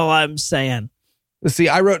is all I'm saying. Let's see,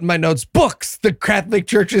 I wrote in my notes, books, the Catholic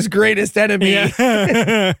Church's greatest enemy.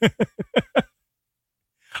 Yeah.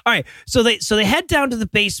 All right, so they head down to the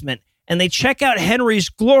basement and they check out Henry's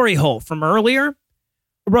glory hole from earlier.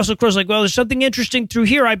 Russell Crowe's like, well, there's something interesting through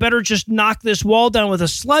here. I better just knock this wall down with a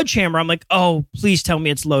sledgehammer. I'm like, oh, please tell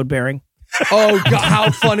me it's load bearing. Oh, God,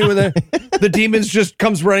 how funny when the demons just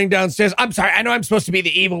comes running downstairs. I'm sorry, I know I'm supposed to be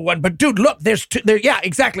the evil one, but dude, look, there's yeah,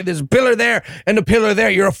 exactly. There's a pillar there and a pillar there.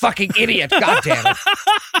 You're a fucking idiot. God damn it.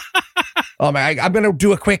 Oh, man, I'm going to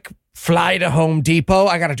do a quick fly to Home Depot.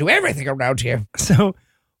 I got to do everything around here. So,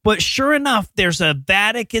 but sure enough, there's a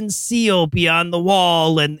Vatican seal beyond the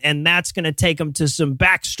wall, and that's going to take them to some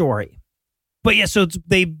backstory. But yeah, so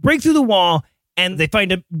they break through the wall, and they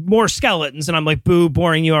find more skeletons, and I'm like, boo,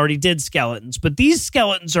 boring, you already did skeletons. But these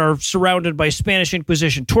skeletons are surrounded by Spanish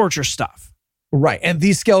Inquisition torture stuff. Right, and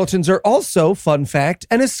these skeletons are also, fun fact,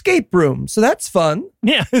 an escape room. So that's fun.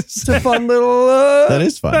 Yeah. It's a fun little that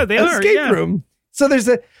is fun. escape room. So there's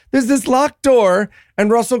this locked door,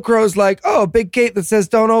 and Russell Crowe's like, "Oh, a big gate that says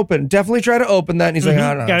don't open. Definitely try to open that." And he's like,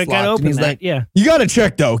 "I don't know, it's Gotta locked." open And he's that. like, Yeah. You got to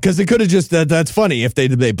check though, because it could have just that's funny if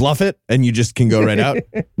they bluff it and you just can go right out.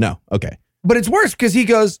 No, okay. but it's worse because he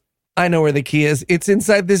goes, "I know where the key is. It's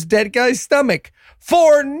inside this dead guy's stomach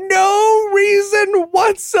for no reason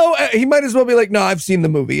whatsoever." He might as well be like, "No, I've seen the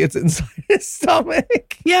movie. It's inside his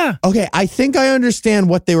stomach." Yeah. Okay, I think I understand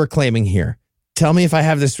what they were claiming here. Tell me if I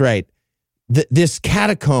have this right. This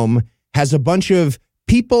catacomb has a bunch of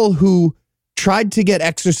people who tried to get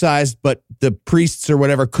exorcised, but the priests or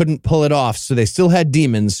whatever couldn't pull it off, so they still had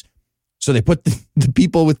demons. So they put the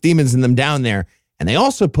people with demons in them down there, and they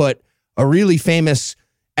also put a really famous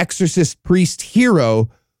exorcist priest hero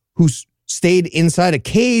who stayed inside a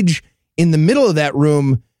cage in the middle of that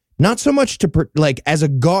room, not so much to like as a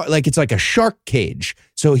guard, like it's like a shark cage.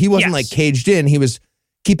 So he wasn't like caged in. He was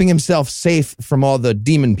keeping himself safe from all the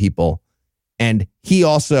demon people. And he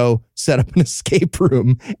also set up an escape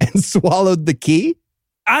room and swallowed the key.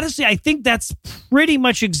 Honestly, I think that's pretty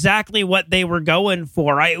much exactly what they were going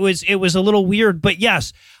for. It was a little weird, but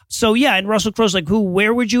yes. So yeah, and Russell Crowe's like,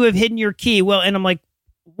 where would you have hidden your key? Well, and I'm like,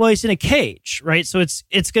 well, he's in a cage, right? So it's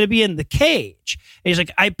going to be in the cage. And he's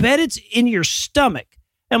like, I bet it's in your stomach.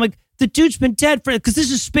 And I'm like, the dude's been dead because this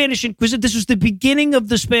is Spanish Inquisition. This was the beginning of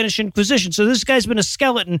the Spanish Inquisition. So this guy's been a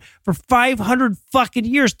skeleton for 500 fucking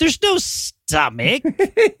years. There's no stomach.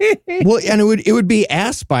 Well, and it would be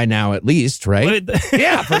ass by now at least, right?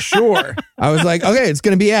 Yeah, for sure. I was like, okay, it's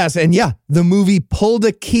going to be ass. And yeah, the movie pulled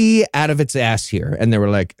a key out of its ass here. And they were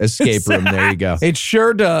like, escape room. There you go. It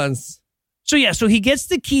sure does. So yeah, so he gets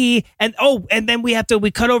the key and then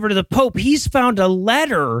we cut over to the Pope. He's found a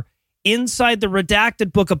letter inside the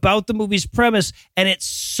redacted book about the movie's premise, and it's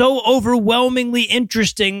so overwhelmingly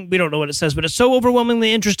interesting. We don't know what it says, but it's so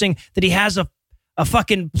overwhelmingly interesting that he has a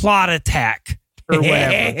fucking plot attack or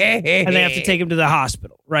whatever. And they have to take him to the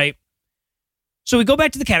hospital, right? So we go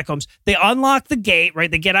back to the catacombs. They unlock the gate, right?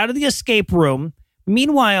 They get out of the escape room.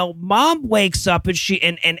 Meanwhile, Mom wakes up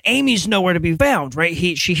and Amy's nowhere to be found, right?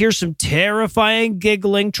 She hears some terrifying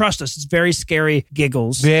giggling. Trust us, it's very scary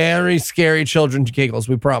giggles. Very scary children's giggles,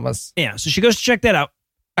 we promise. Yeah, so she goes to check that out.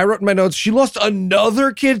 I wrote in my notes, she lost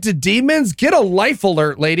another kid to demons? Get a life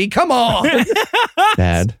alert, lady. Come on.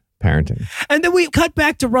 Bad parenting. And then we cut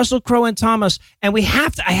back to Russell Crowe and Thomas, and I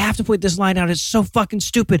have to point this line out. It's so fucking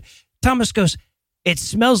stupid. Thomas goes, "It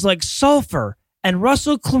smells like sulfur." And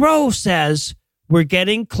Russell Crowe says, "We're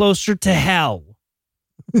getting closer to hell."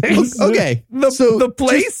 Okay. So the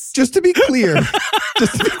place? Just to be clear,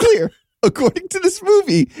 according to this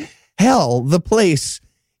movie, hell, the place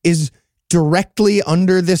is directly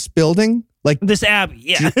under this building. Like This abbey,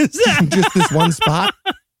 yeah. just this one spot.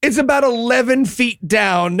 It's about 11 feet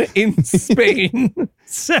down in Spain.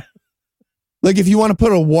 Like if you want to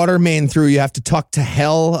put a water main through, you have to talk to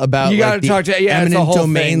hell about You gotta talk to- yeah, it's a eminent whole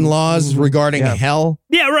domain thing. laws regarding Yeah. hell.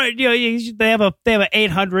 Yeah, right. You know, they have a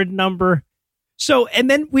 800 number. So, and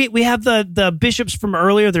then we have the bishops from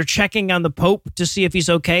earlier. They're checking on the Pope to see if he's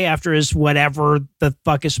okay after his whatever the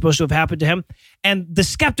fuck is supposed to have happened to him. And the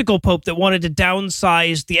skeptical Pope that wanted to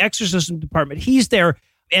downsize the exorcism department, he's there.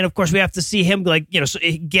 And of course, we have to see him get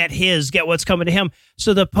what's coming to him.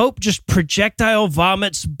 So the Pope just projectile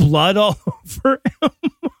vomits blood all over him.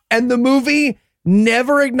 And the movie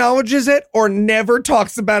never acknowledges it or never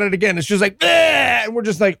talks about it again. It's just like, "Bleh," and we're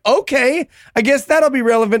just like, okay, I guess that'll be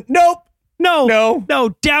relevant. Nope.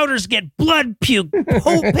 No, doubters get blood puke.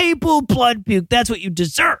 Papal blood puke. That's what you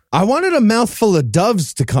deserve. I wanted a mouthful of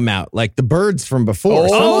doves to come out, like the birds from before.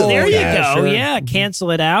 Oh, something there like you that. go. sure. Yeah, cancel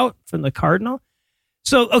it out from the cardinal.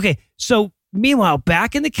 So, okay. So, meanwhile,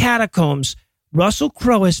 back in the catacombs, Russell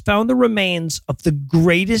Crowe has found the remains of the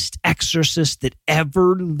greatest exorcist that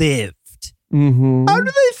ever lived. Mm-hmm. How do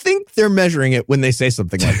they think they're measuring it when they say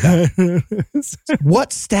something like that?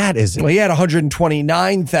 What stat is it? Well, he had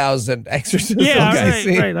 129,000 exorcisms. Yeah, I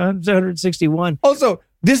see. right. 161. Also,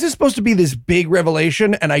 this is supposed to be this big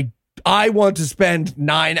revelation, and I want to spend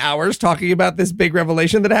 9 hours talking about this big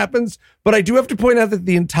revelation that happens, but I do have to point out that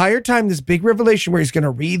the entire time this big revelation where he's going to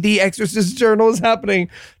read the Exorcist journal is happening,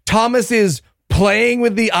 Thomas is playing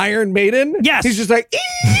with the Iron Maiden. Yes. He's just like,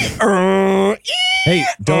 Hey,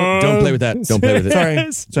 don't play with that. Don't play with it. Sorry.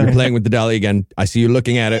 You're playing with the dolly again. I see you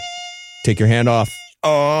looking at it. Take your hand off.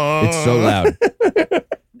 It's so loud.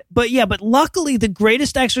 But luckily, the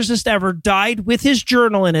greatest exorcist ever died with his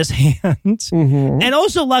journal in his hand. Mm-hmm. And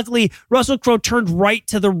also, luckily, Russell Crowe turned right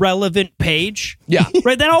to the relevant page. Yeah.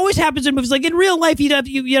 Right? That always happens in movies. Like in real life, you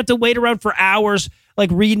have to wait around for hours, like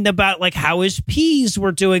reading about like how his peas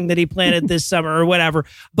were doing that he planted this summer or whatever.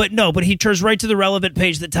 But he turns right to the relevant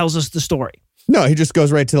page that tells us the story. No, he just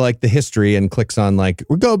goes right to like the history and clicks on like,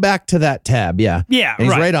 we'll go back to that tab. Yeah. Yeah, And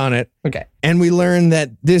he's right on it. Okay. And we learn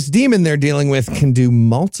that this demon they're dealing with can do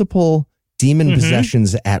multiple demon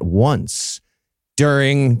possessions at once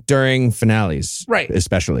during finales. Right.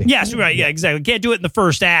 Especially. Yes, right. Yeah, exactly. Can't do it in the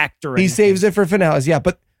first act or anything. He saves it for finales. Yeah.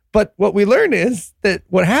 But what we learn is that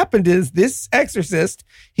what happened is this exorcist,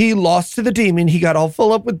 he lost to the demon. He got all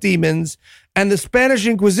full up with demons. And the Spanish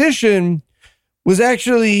Inquisition was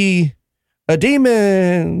actually a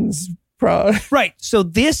demon's Right. So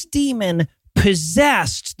this demon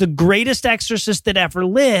possessed the greatest exorcist that ever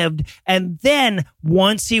lived. And then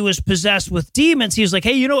once he was possessed with demons, he was like,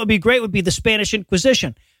 hey, you know what would be great would be the Spanish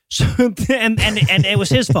Inquisition. So and it was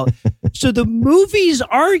his fault. So the movie's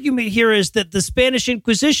argument here is that the Spanish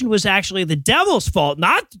Inquisition was actually the devil's fault,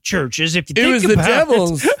 not the church's. If you think It was the about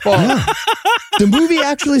devil's fault. Yeah. The movie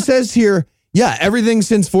actually says here, yeah, everything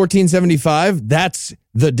since 1475, that's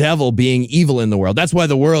the devil being evil in the world. That's why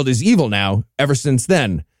the world is evil now, ever since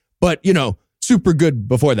then. But, you know, super good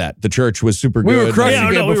before that. The church was super good. We were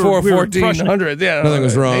crushing it before we were 1400. Yeah, Nothing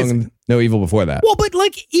was wrong. amazing. No evil before that. Well, but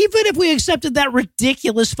like, even if we accepted that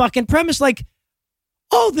ridiculous fucking premise, like,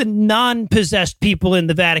 all the non-possessed people in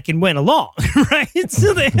the Vatican went along, right?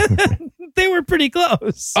 So they were pretty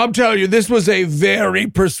close. I'm telling you, this was a very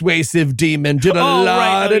persuasive demon. Did a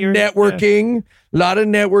lot of networking. A lot of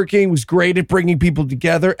networking. Was great at bringing people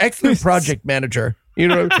together. Excellent project manager. You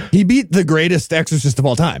know, He beat the greatest exorcist of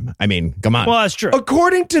all time. I mean, come on. Well, that's true.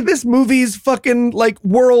 according to this movie's fucking like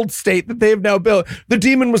world state that they've now built, the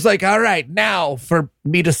demon was like, all right, now for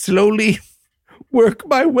me to slowly work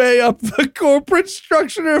my way up the corporate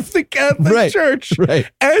structure of the Catholic Church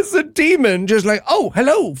as a demon, just like, oh,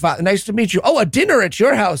 hello, nice to meet you. Oh, a dinner at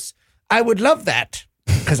your house. I would love that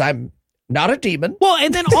because I'm not a demon. Well,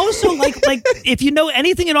 and then also, like if you know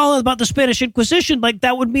anything at all about the Spanish Inquisition, like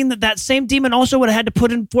that would mean that same demon also would have had to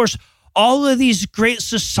put in force all of these great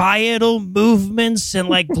societal movements and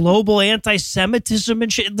like global anti-Semitism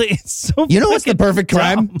and shit. It's so You know what's the perfect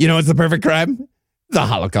crime? dumb. You know what's the perfect crime? The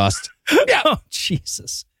Holocaust. Yeah. Oh,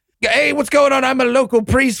 Jesus. Hey, what's going on? I'm a local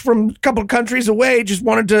priest from a couple countries away. Just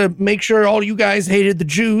wanted to make sure all you guys hated the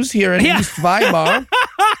Jews here in East Weimar.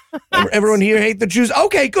 Everyone here hate the Jews.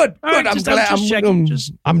 Okay, good. All right, I'm just- glad. I'm just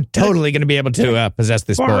checking. I'm totally going to be able to possess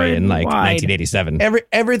this Far boy in and like wide. 1987.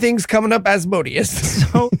 everything's coming up Asmodeus.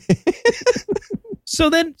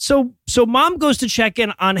 So mom goes to check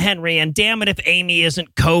in on Henry, and damn it if Amy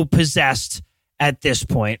isn't co-possessed at this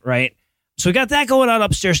point, right? So we got that going on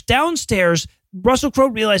upstairs. Downstairs, Russell Crowe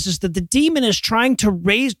realizes that the demon is trying to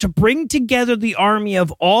bring together the army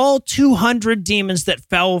of all 200 demons that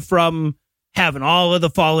fell from heaven, all of the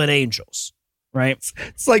fallen angels, right?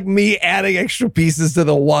 It's like me adding extra pieces to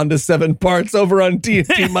the Wanda 7 parts over on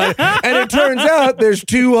TNT. And it turns out there's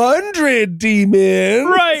 200 demons.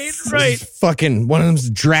 Right. Fucking one of them's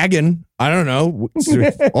dragon. I don't know.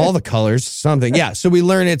 All the colors, something. Yeah. So we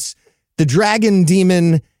learn it's the dragon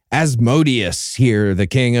demon Asmodeus here, the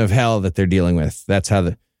king of hell that they're dealing with. That's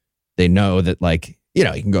how they know that, like, you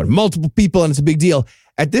know, you can go to multiple people and it's a big deal.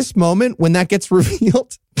 At this moment, when that gets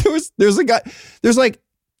revealed, there's like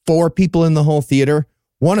 4 people in the whole theater.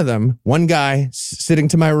 One guy sitting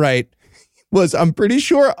to my right was, I'm pretty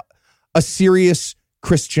sure, a serious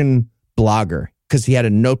Christian blogger because he had a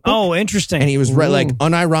notebook. Oh, interesting. And he was like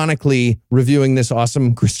unironically reviewing this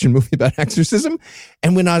awesome Christian movie about exorcism.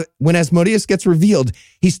 And when Asmodeus gets revealed,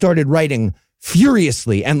 he started writing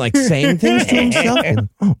furiously and like saying things to himself. And,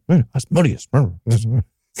 oh, man, Asmodeus.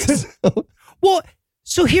 Well,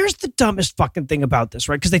 so here's the dumbest fucking thing about this,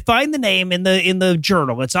 right? Because they find the name in the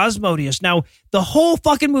journal. It's Asmodeus. Now, the whole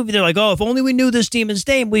fucking movie, they're like, oh, if only we knew this demon's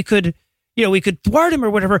name, we could thwart him or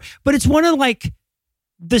whatever. But it's one of like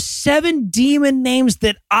the 7 demon names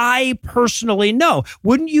that I personally know.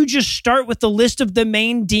 Wouldn't you just start with the list of the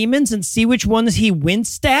main demons and see which ones he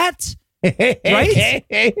winced at? Right?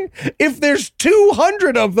 If there's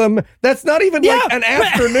 200 of them, that's not even like an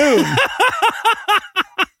afternoon.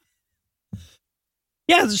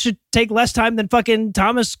 Yeah, this should take less time than fucking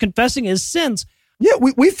Thomas confessing his sins. Yeah,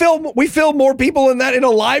 we film more people in that in a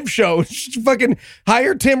live show. Just fucking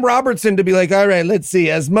hire Tim Robertson to be like, all right, let's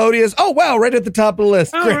see, Asmodeus. Oh wow, right at the top of the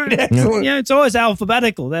list. Oh, Great, right. excellent. Yeah, it's always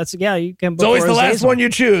alphabetical. You can. It's always the last one you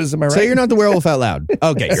choose. Am I right? So you're not the werewolf out loud.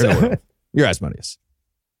 Okay, you're the werewolf. You're Asmodeus.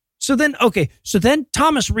 So then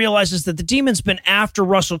Thomas realizes that the demon's been after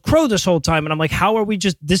Russell Crowe this whole time, and I'm like, how are we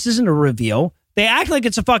this isn't a reveal. They act like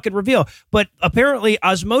it's a fucking reveal, but apparently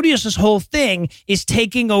Asmodeus' whole thing is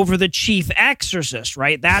taking over the chief exorcist,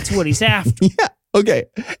 right? That's what he's after. Yeah. Okay.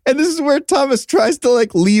 And this is where Thomas tries to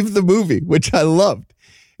like leave the movie, which I loved.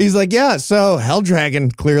 He's like, yeah, so Hell Dragon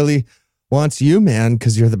clearly wants you, man,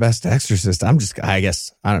 because you're the best exorcist. I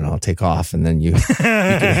guess, I don't know, I'll take off and then you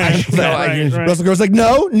can Right. Russell Crowe's like,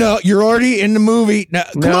 no, you're already in the movie. No,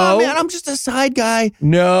 come on, man, I'm just a side guy.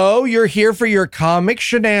 No, you're here for your comic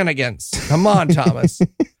shenanigans. Come on, Thomas.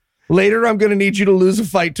 Later, I'm going to need you to lose a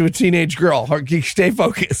fight to a teenage girl. Stay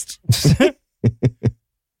focused.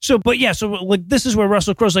 So like this is where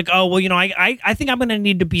Russell Crowe's like, oh, well, I think I'm going to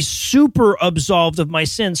need to be super absolved of my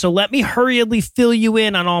sin. So let me hurriedly fill you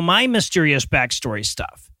in on all my mysterious backstory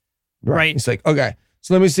stuff. Right. He's like, okay,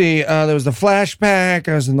 so let me see. There was the flashback.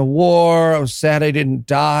 I was in the war. I was sad I didn't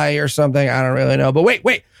die or something. I don't really know. But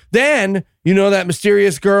wait. Then, that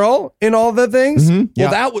mysterious girl in all the things? Mm-hmm.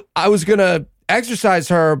 Yeah. Well, I was going to exercise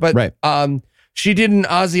her, but she did an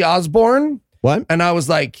Ozzy Osbourne. What? And I was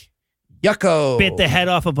like, yucko. Bit the head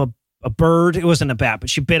off of a bird. It wasn't a bat, but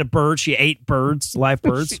she bit a bird. She ate birds, live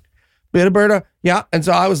birds. Bit a bird. Yeah. And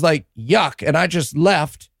so I was like, yuck. And I just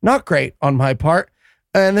left. Not great on my part.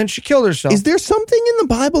 And then she killed herself. Is there something in the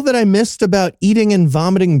Bible that I missed about eating and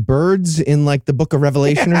vomiting birds in like the book of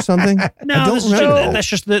Revelation or something? No, I don't remember. that's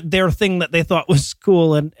just their thing that they thought was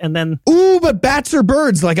cool. And then. Ooh, but bats are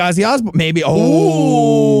birds like Ozzy Osbourne. Maybe.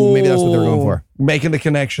 Oh, maybe that's what they're going for. Making the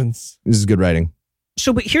connections. This is good writing.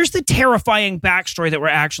 So, but here's the terrifying backstory that we're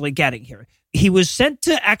actually getting here. He was sent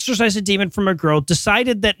to exorcise a demon from a girl,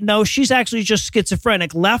 decided that no, she's actually just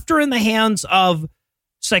schizophrenic, left her in the hands of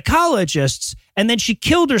psychologists, and then she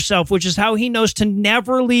killed herself, which is how he knows to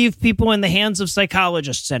never leave people in the hands of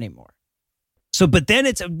psychologists anymore. So, but then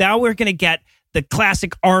now we're going to get the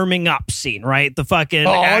classic arming up scene, right? The fucking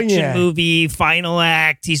action movie final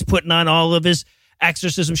act. He's putting on all of his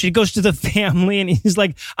exorcism. She goes to the family and he's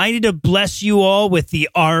like, I need to bless you all with the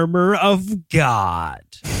armor of God.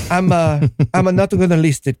 I'm not going to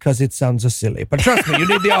list it because it sounds silly, but trust me, you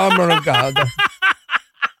need the armor of God.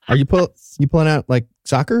 Are you pulling out like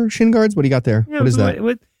soccer shin guards? What do you got there? Yeah, what is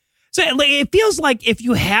that? So like, it feels like if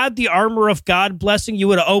you had the armor of God blessing, you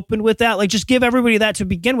would have opened with that. Like, just give everybody that to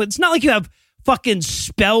begin with. It's not like you have fucking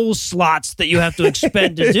spell slots that you have to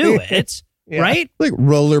expend to do it. Yeah. Right? Like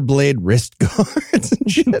rollerblade wrist guards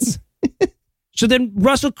and shit. So then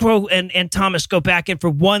Russell Crowe and Thomas go back in for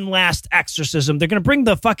one last exorcism. They're going to bring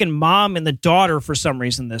the fucking mom and the daughter for some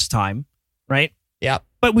reason this time. Right? Yeah.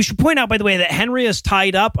 But we should point out, by the way, that Henry is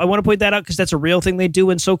tied up. I want to point that out because that's a real thing they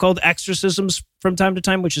do in so-called exorcisms from time to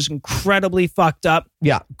time, which is incredibly fucked up.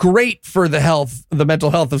 Yeah. Great for the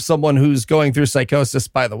mental health of someone who's going through psychosis,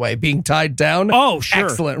 by the way. Being tied down. Oh, sure.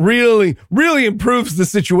 Excellent. Really, really improves the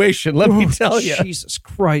situation. Let me tell you. Jesus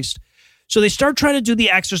Christ. So they start trying to do the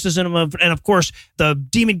exorcism and of course, the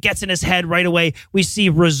demon gets in his head right away. We see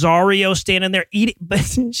Rosario standing there eating,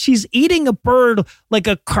 but she's eating a bird like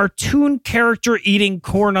a cartoon character eating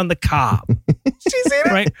corn on the cob. She's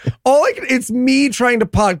eating right. It's me trying to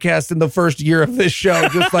podcast in the first year of this show,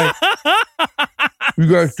 just like, you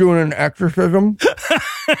guys doing an exorcism?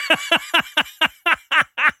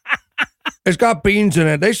 It's got beans in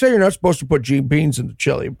it. They say you're not supposed to put beans in the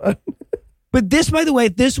chili, But this, by the way,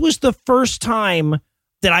 this was the first time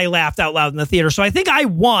that I laughed out loud in the theater. So I think I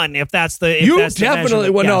won. If that's the you definitely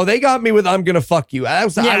won. No, they got me with "I'm gonna fuck you." We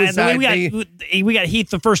got Heath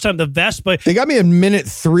the first time the Vespa. They got me in minute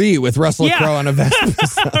 3 with Russell Crowe on a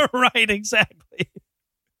Vespa. Right, exactly.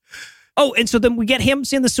 Oh, and so then we get him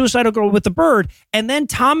seeing the suicidal girl with the bird, and then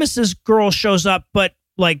Thomas's girl shows up, but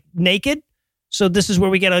like naked. So this is where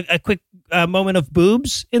we get a quick moment of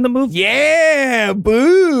boobs in the movie. Yeah,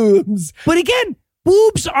 boobs. But again,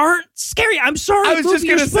 boobs aren't scary. I'm sorry. I was just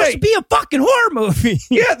going to say. Supposed to be a fucking horror movie.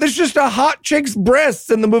 Yeah, there's just a hot chick's breasts,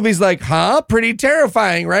 and the movie's like, huh? Pretty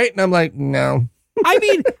terrifying, right? And I'm like, no. I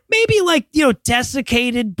mean, maybe like,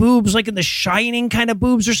 desiccated boobs, like in The Shining kind of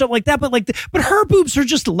boobs or something like that. But her boobs are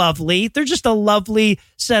just lovely. They're just a lovely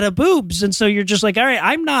set of boobs. And so you're just like, all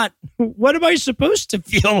right, what am I supposed to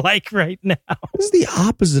feel like right now? This is the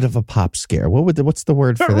opposite of a pop scare. What's the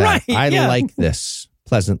word for that? Right, I like this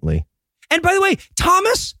pleasantly. And by the way,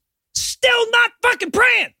 Thomas, still not fucking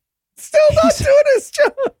praying. Still not doing his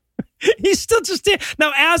job. He's still just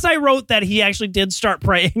now. As I wrote that, he actually did start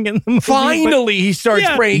praying in the movie. Finally, he starts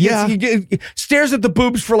praying. Yeah. He stares at the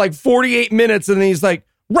boobs for like 48 minutes, and then he's like,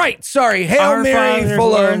 "Right, sorry, Hail Our Mary, Father,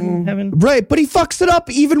 full of heaven." Right, but he fucks it up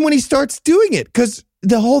even when he starts doing it because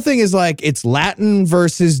the whole thing is like it's Latin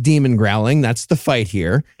versus demon growling. That's the fight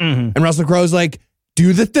here, and Russell Crowe's like,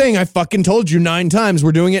 "Do the thing I fucking told you 9 times.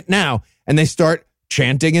 We're doing it now," and they start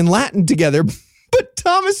chanting in Latin together. But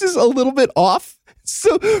Thomas is a little bit off.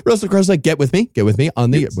 So Russell Crowe's like, get with me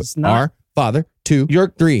on the Our father. 2,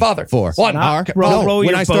 Your 3, father. 4. One. Row When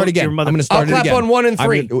your I start boat, again, your I'm mother- going to start I'll it clap again. on 1 and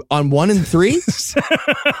 3. On 1 and 3?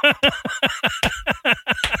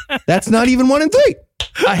 That's not even 1 and 3.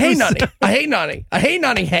 Hey, Nani. Hey, Nani. Hey,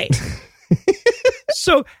 Nani. Hey.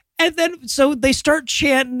 So they start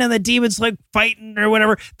chanting and the demon's like fighting or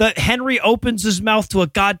whatever. The Henry opens his mouth to a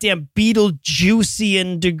goddamn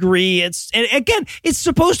Beetlejuicean degree. And again, it's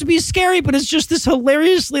supposed to be scary, but it's just this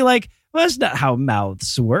hilariously like, well, that's not how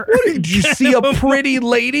mouths work. What, did you see a pretty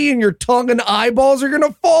lady and your tongue and eyeballs are going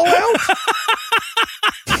to fall out?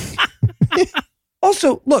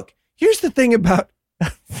 Also, look, here's the thing about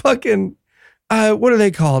fucking, what are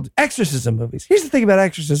they called? Exorcism movies. Here's the thing about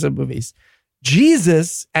exorcism movies.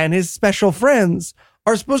 Jesus and his special friends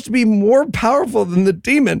are supposed to be more powerful than the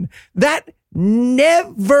demon. That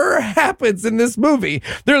never happens in this movie.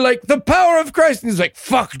 They're like, the power of Christ. And he's like,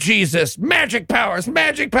 fuck Jesus. Magic powers. And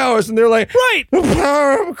they're like, Right. the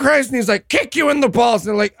power of Christ. And he's like, kick you in the balls. And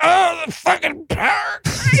they're like, oh, the fucking power of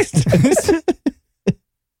Christ.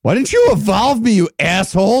 Why didn't you evolve me, you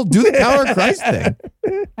asshole? Do the power of Christ thing.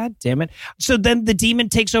 God damn it. So then the demon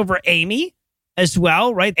takes over Amy as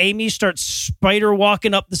well, right? Amy starts spider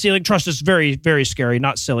walking up the ceiling. Trust is very, very scary,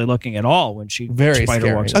 not silly looking at all when she Very spider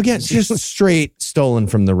scary. walks up. Again, just straight stolen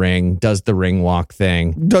from the ring, does the ring walk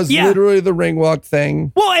thing. Does Yeah. literally the ring walk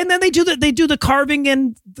thing. Well, and then they do the carving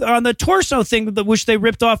in on the torso thing, which they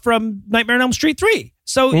ripped off from Nightmare on Elm Street 3.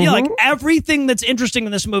 So yeah, like everything that's interesting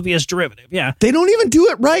in this movie is derivative. Yeah. They don't even do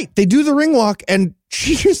it right. They do the ring walk and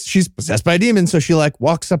she's possessed by a demon. So she like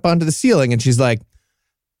walks up onto the ceiling and she's like,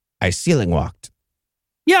 I ceiling walked.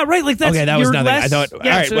 Yeah, right. Like that's Okay, that was you're nothing. I thought, all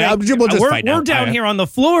right, so well, we'll just fight now. We're down All right. here on the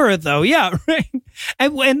floor, though. Yeah, right.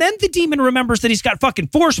 And then the demon remembers that he's got fucking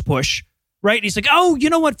force push, right? And he's like, oh, you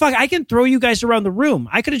know what? Fuck, I can throw you guys around the room.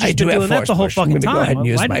 I could have just been doing that the whole fucking I'm time. gonna go ahead and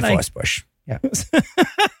use Why my didn't I- force push. Yeah.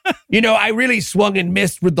 You know, I really swung and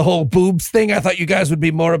missed with the whole boobs thing. I thought you guys would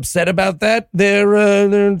be more upset about that.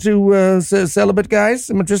 They're two celibate guys.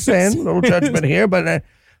 I'm just saying, no judgment here, but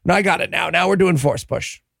no, I got it now. Now we're doing force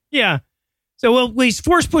push. Yeah. So well, he's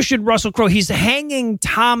force pushing Russell Crowe. He's hanging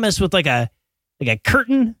Thomas with like a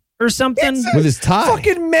curtain or something. With his tie.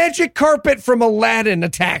 Fucking magic carpet from Aladdin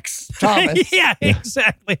attacks Thomas. Yeah,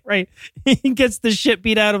 exactly right. He gets the shit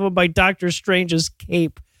beat out of him by Doctor Strange's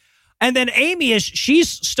cape. And then Amy she's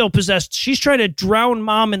still possessed. She's trying to drown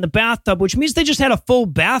Mom in the bathtub, which means they just had a full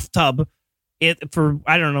bathtub. For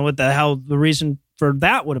I don't know what the hell the reason for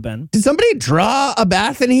that would have been. Did somebody draw a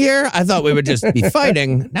bath in here? I thought we would just be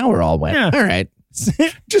fighting. Now we're all wet. Yeah. All right.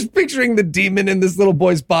 Just picturing the demon in this little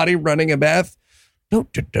boy's body running a bath.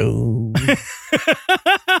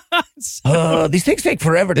 These things take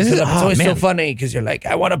forever to This fill is- up. It's oh, always so man. funny because you're like,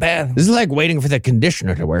 I want a bath. This is like waiting for the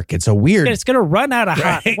conditioner to work. It's a weird It's going to run out of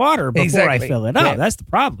hot Right. water before Exactly. I fill it up. Yeah. That's the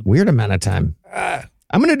problem. amount of time.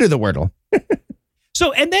 I'm going to do the Wordle.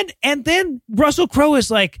 So and then Russell Crowe is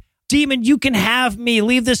like, demon, you can have me.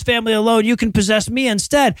 Leave this family alone. You can possess me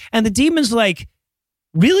instead. And the demon's like,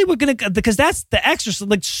 really? We're going to, because that's the Exorcist.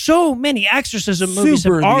 Like so many exorcism movies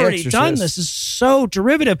Super have The already Exorcist. done this. Is so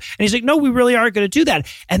derivative. And he's like, no, we really aren't going to do that.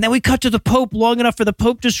 And then we cut to the Pope long enough for the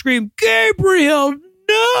Pope to scream, Gabriel,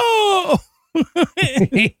 no.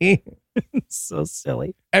 So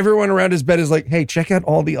silly. Everyone around his bed is like, hey, check out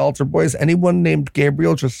all the altar boys. Anyone named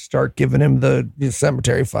Gabriel, just start giving him the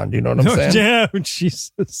cemetery fund. You know what I'm saying? Yeah,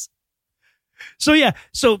 Jesus. So yeah,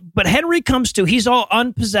 but Henry comes to, he's all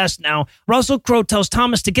unpossessed now. Russell Crowe tells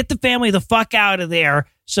Thomas to get the family the fuck out of there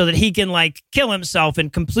so that he can like kill himself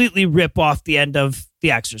and completely rip off the end of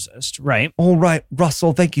The Exorcist, right? All right,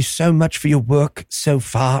 Russell, thank you so much for your work so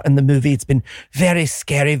far in the movie. It's been very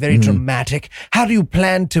scary, very dramatic. How do you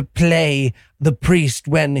plan to play the priest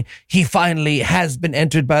when he finally has been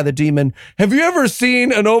entered by the demon? Have you ever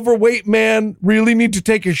seen an overweight man really need to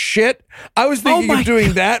take a shit? I was thinking of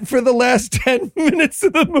doing that for the last 10 minutes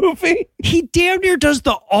of the movie. He damn near does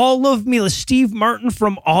the All of Me, the Steve Martin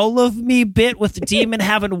from All of Me bit with the demon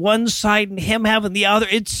having one side and him having the other.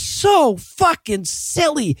 It's so fucking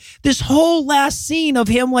silly. This whole last scene of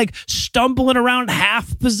him like stumbling around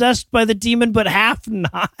half possessed by the demon, but half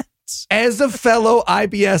not. As a fellow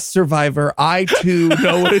IBS survivor, I too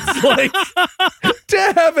know what it's like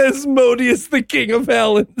to have Asmodeus, the king of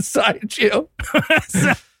hell, inside you.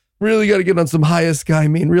 Really got to get on some highest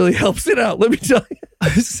guy-mean. Really helps it out, let me tell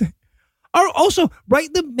you. Also, right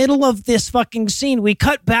in the middle of this fucking scene, we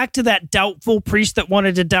cut back to that doubtful priest that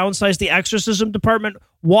wanted to downsize the exorcism department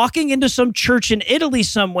walking into some church in Italy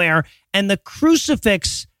somewhere, and the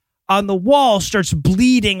crucifix on the wall starts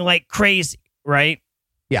bleeding like crazy, right?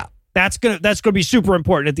 Yeah. That's gonna be super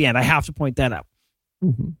important at the end. I have to point that out.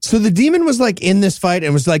 So the demon was like in this fight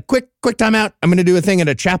and was like, quick time out. I'm going to do a thing at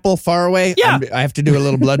a chapel far away. Yeah. I have to do a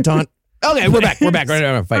little blood taunt. Okay, we're back. Right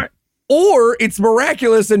now, fight. Right. Or it's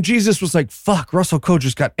miraculous and Jesus was like, fuck, Russell Crowe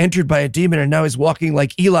just got entered by a demon and now he's walking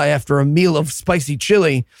like Eli after a meal of spicy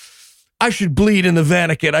chili. I should bleed in the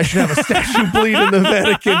Vatican. I should have a statue bleed in the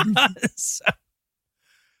Vatican.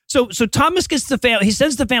 So Thomas gets the family. He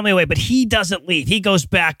sends the family away, but he doesn't leave. He goes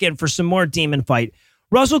back in for some more demon fight.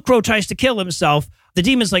 Russell Crowe tries to kill himself. The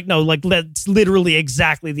demon's like, no, like that's literally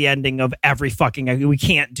exactly the ending of every fucking. We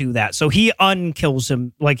can't do that. So he unkills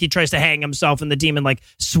him. Like he tries to hang himself, and the demon like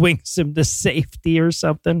swings him to safety or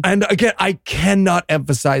something. And again, I cannot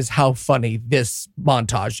emphasize how funny this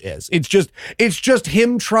montage is. It's just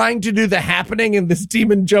him trying to do the happening and this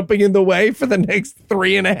demon jumping in the way for the next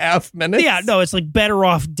 3.5 minutes. Yeah, no, it's like better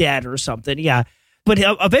off dead or something. Yeah. But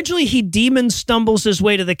eventually he demon stumbles his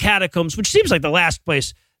way to the catacombs, which seems like the last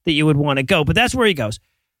place that you would want to go. But that's where he goes.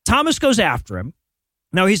 Thomas goes after him.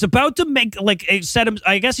 Now he's about to make, like, set him.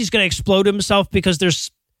 I guess he's going to explode himself because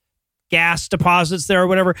there's gas deposits there or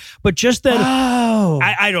whatever. But just then,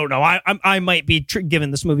 I don't know. I might be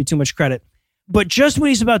giving this movie too much credit. But just when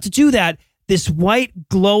he's about to do that, this white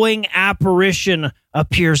glowing apparition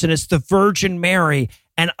appears, and it's the Virgin Mary.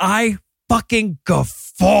 And I fucking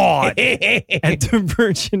guffawed at the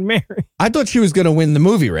Virgin Mary. I thought she was going to win the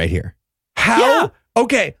movie right here. How? Yeah.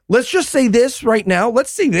 Okay, let's just say this right now.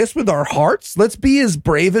 Let's say this with our hearts. Let's be as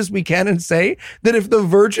brave as we can and say that if the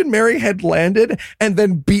Virgin Mary had landed and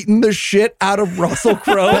then beaten the shit out of Russell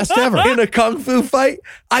Crowe Best ever. in a kung fu fight,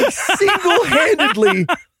 I single-handedly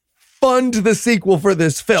fund the sequel for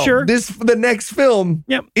this film. Sure. The next film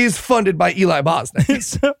is funded by Eli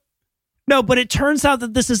Bosnick. No, but it turns out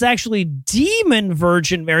that this is actually demon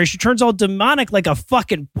Virgin Mary. She turns all demonic like a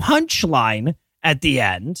fucking punchline at the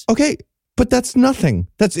end. Okay, but that's nothing.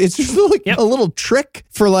 It's just like a little trick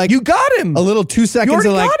for like You got him. a little 2 seconds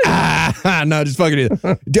of already like got no, just fucking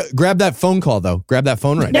grab that phone call though. Grab that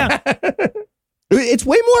phone right now. Yeah. It's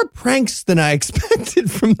way more pranks than I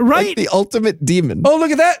expected from like, the ultimate demon. Oh,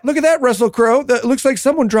 look at that. Look at that, Russell Crowe. That looks like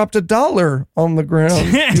someone dropped $1 on the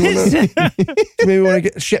ground. Maybe want to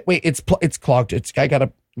get shit. Wait, it's clogged. I got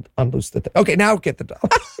to unloose the thing. Okay, now get the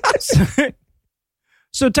dollar.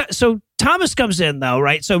 So Thomas comes in though,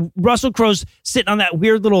 right? So Russell Crowe's sitting on that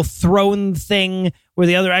weird little throne thing where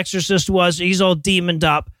the other exorcist was. He's all demoned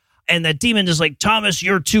up. And that demon is like, Thomas,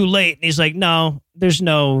 you're too late. And he's like, no, there's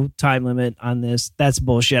no time limit on this. That's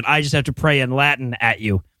bullshit. I just have to pray in Latin at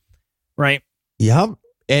you. Right? Yep.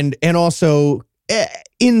 And also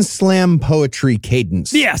in slam poetry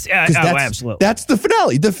cadence. Yes. Absolutely. That's the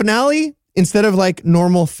finale. The finale, instead of like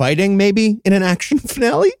normal fighting, maybe in an action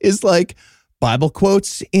finale, is like Bible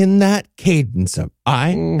quotes in that cadence of I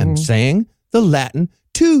am saying the Latin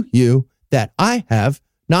to you that I have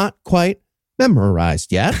not quite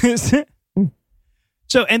memorized yet. And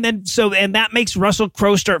that makes Russell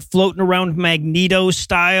Crowe start floating around Magneto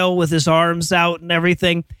style with his arms out and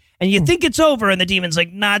everything. And you think it's over, and the demon's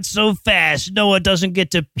like, not so fast. Noah doesn't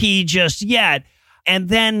get to pee just yet. And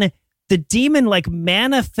then the demon like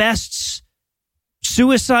manifests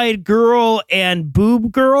Suicide Girl and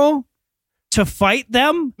Boob Girl to fight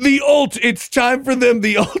them. It's time for them.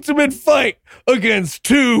 The ultimate fight against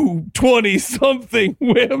two 20-something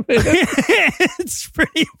women. It's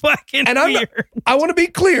pretty fucking weird. I want to be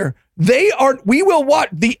clear. We will watch.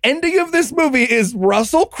 The ending of this movie is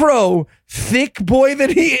Russell Crowe, thick boy that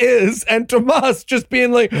he is, and Tomas just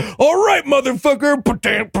being like, all right, motherfucker.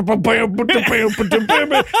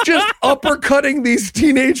 Just uppercutting these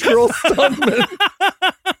teenage girl stuntmen.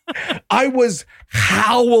 I was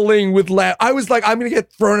howling with laugh. I was like, I'm going to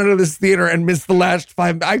get thrown out of this theater and miss the last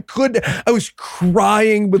 5 minutes. I was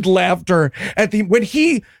crying with laughter when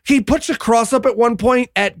he puts a cross up at one point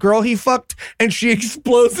at girl he fucked and she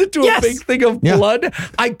explodes into a big thing of blood.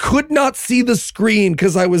 I could not see the screen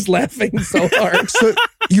because I was laughing so hard. So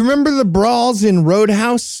you remember the brawls in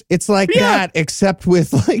Roadhouse? It's like that, except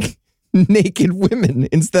with like naked women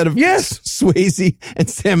instead of Swayze and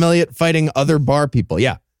Sam Elliott fighting other bar people.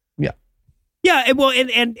 Yeah. Yeah,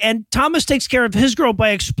 and Thomas takes care of his girl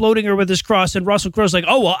by exploding her with his cross, and Russell Crowe's like,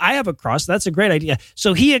 oh, well, I have a cross. That's a great idea.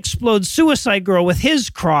 So he explodes Suicide Girl with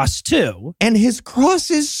his cross, too. And his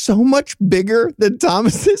cross is so much bigger than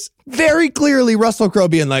Thomas's. Very clearly, Russell Crowe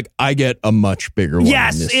being like, I get a much bigger one.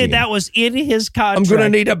 Yes, that was in his contract. I'm gonna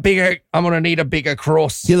need a bigger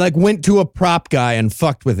cross. He like went to a prop guy and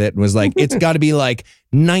fucked with it and was like, it's got to be like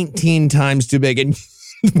 19 times too big. And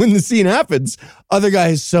when the scene happens, other guy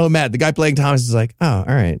is so mad. The guy playing Thomas is like, oh,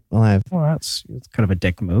 all right. Well, that's kind of a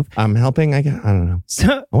dick move. I'm helping. I don't know.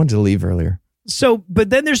 I wanted to leave earlier. So, but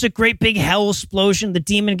then there's a great big hell explosion. The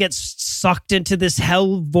demon gets sucked into this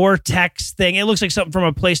hell vortex thing. It looks like something from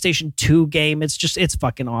a PlayStation 2 game. It's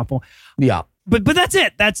fucking awful. Yeah. But that's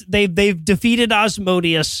it. They've defeated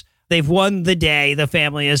Asmodeus. They've won the day. The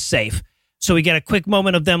family is safe. So we get a quick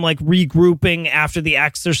moment of them like regrouping after the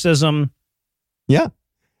exorcism. Yeah.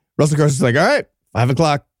 Russell Crowe's is like, all right, 5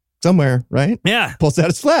 o'clock somewhere, right? Yeah. Pulls out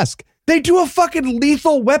his flask. They do a fucking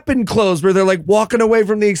Lethal Weapon close where they're like walking away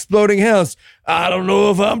from the exploding house. I don't know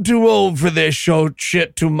if I'm too old for this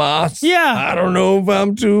shit, Tomas. Yeah. I don't know if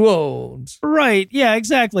I'm too old. Right. Yeah,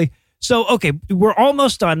 exactly. So, okay, we're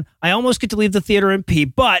almost done. I almost get to leave the theater in pee,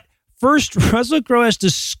 but first, Russell Crowe has to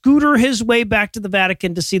scooter his way back to the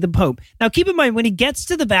Vatican to see the Pope. Now, keep in mind, when he gets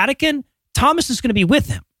to the Vatican, Thomas is going to be with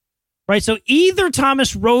him, right? So either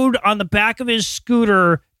Thomas rode on the back of his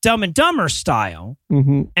scooter Dumb and Dumber style,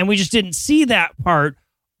 and we just didn't see that part,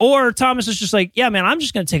 or Thomas is just like, yeah, man, I'm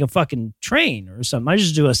just going to take a fucking train or something. I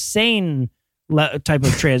just do a sane type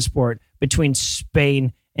of transport between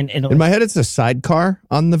Spain and Italy. In my head, it's a sidecar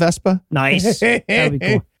on the Vespa. Nice. That would be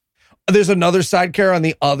cool. There's another sidecar on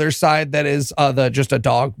the other side that is just a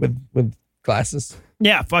dog with glasses.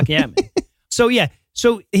 Yeah, fuck yeah, man.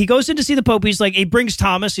 So he goes in to see the Pope. He's like, he brings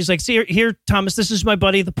Thomas. He's like, see here, Thomas, this is my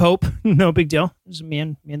buddy, the Pope. No big deal. This is me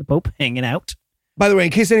and the Pope hanging out. By the way,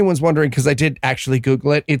 in case anyone's wondering, because I did actually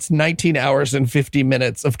Google it, it's 19 hours and 50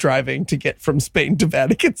 minutes of driving to get from Spain to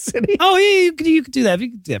Vatican City. Oh, yeah, you could do that.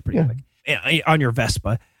 You could do that pretty quick on your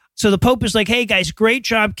Vespa. So the Pope is like, hey, guys, great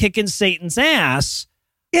job kicking Satan's ass.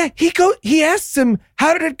 Yeah, he asks him,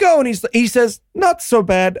 how did it go? And he says, not so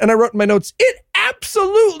bad. And I wrote in my notes, it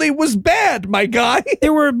absolutely was bad, my guy.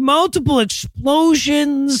 There were multiple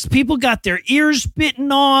explosions. People got their ears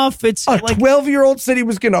bitten off. It's a like 12-year-old said he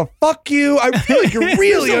was going to fuck you. I feel like you're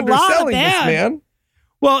really underselling this, man.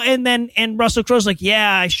 Well, and Russell Crowe's like,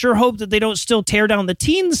 yeah, I sure hope that they don't still tear down the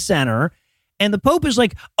teen center. And the Pope is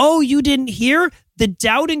like, oh, you didn't hear? The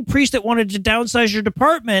doubting priest that wanted to downsize your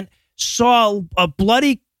department saw a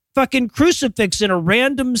bloody fucking crucifix in a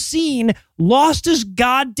random scene, lost his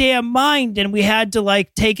goddamn mind, and we had to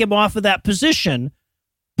like take him off of that position.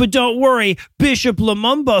 But don't worry, Bishop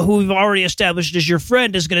Lumumba, who we've already established as your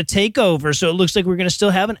friend, is going to take over. So it looks like we're going to still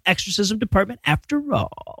have an exorcism department after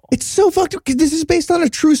all. It's so fucked up because this is based on a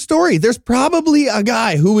true story. There's probably a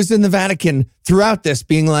guy who was in the Vatican throughout this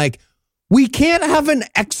being like, we can't have an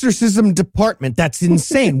exorcism department. That's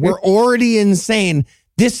insane. We're already insane.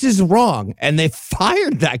 This is wrong. And they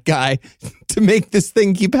fired that guy to make this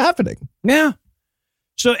thing keep happening. Yeah.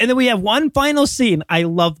 So, and then we have one final scene. I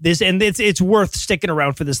love this. And it's worth sticking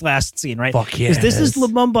around for this last scene, right? Fuck yeah. Because this is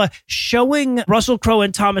Lumumba showing Russell Crowe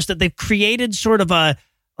and Thomas that they've created sort of a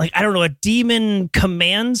demon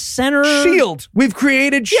command center. Shield. We've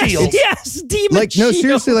created Shield. Yes, demon Like, no, shield.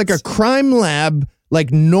 seriously, like a crime lab, like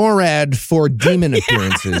NORAD for demon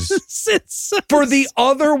appearances. For the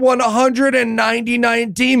other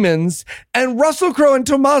 199 demons. And Russell Crowe and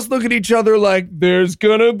Tomas look at each other like, there's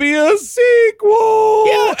gonna be a sequel.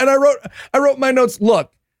 Yeah. And I wrote my notes,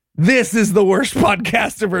 look, this is the worst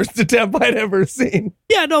podcastiverse attempt I'd ever seen.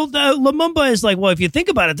 Yeah, no, Lumumba is like, well, if you think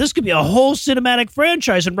about it, this could be a whole cinematic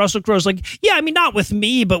franchise. And Russell Crowe's like, yeah, I mean, not with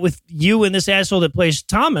me, but with you and this asshole that plays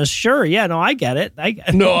Thomas. Sure, yeah, no, I get it.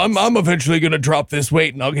 No, I'm eventually going to drop this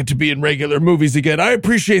weight and I'll get to be in regular movies again. I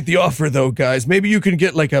appreciate the offer, though, guys. Maybe you can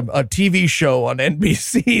get like a TV show on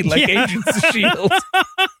NBC, like Agents of S.H.I.E.L.D.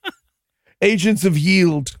 Agents of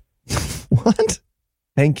Yield. What?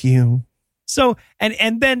 Thank you. So,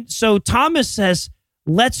 and then Thomas says,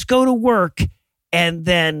 let's go to work. And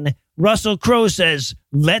then Russell Crowe says,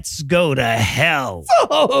 let's go to hell.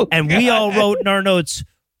 Oh, and we all wrote in our notes,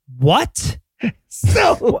 what?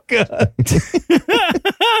 So good.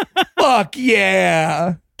 Fuck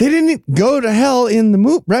yeah. They didn't go to hell in the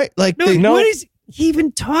movie, right? Like, No, what is he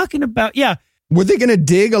even talking about? Yeah. Were they going to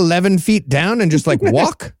dig 11 feet down and just like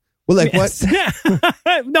walk? Well, like Yes.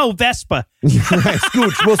 what? No, Vespa. Right,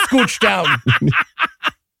 scooch. We'll scooch down.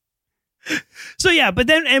 So yeah, but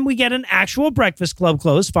then we get an actual Breakfast Club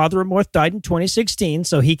close. Father Amorth died in 2016,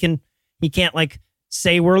 so he can't like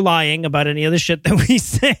say we're lying about any of the shit that we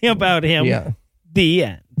say about him. Yeah. The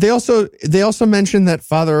end. They also mentioned that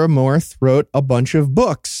Father Amorth wrote a bunch of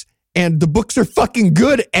books, and the books are fucking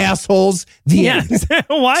good, assholes. The end.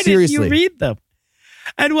 Why Seriously. didn't you read them?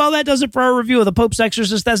 And while that does it for our review of The Pope's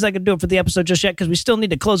Exorcist, that's not going to do it for the episode just yet because we still need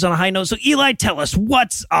to close on a high note. So Eli, tell us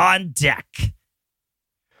what's on deck.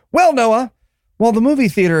 Well, Noah, while the movie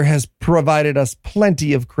theater has provided us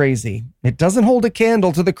plenty of crazy, it doesn't hold a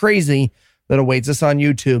candle to the crazy that awaits us on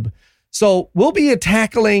YouTube. So we'll be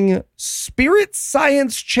tackling Spirit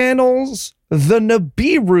Science Channel's the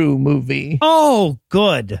Nibiru movie. Oh,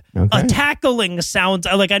 good. Okay. A tackling sounds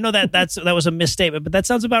like, I know that that was a misstatement, but that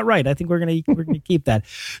sounds about right. I think we're gonna keep that.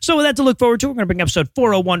 So with that to look forward to, we're gonna bring episode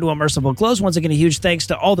 401 to a merciful close. Once again, a huge thanks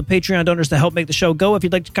to all the Patreon donors to help make the show go. If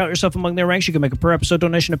you'd like to count yourself among their ranks, you can make a per episode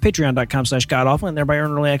donation at patreon.com/godawful and thereby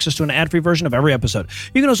earn early access to an ad-free version of every episode.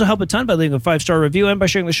 You can also help a ton by leaving a 5-star review and by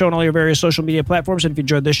sharing the show on all your various social media platforms. And if you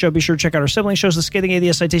enjoyed this show, be sure to check out our sibling shows, The Scathing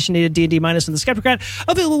Atheist, Citation Needed, D&D Minus, and The Skepticrat,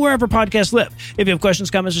 available wherever podcasts live. If you have questions,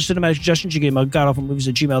 comments, or cinematic suggestions, you can email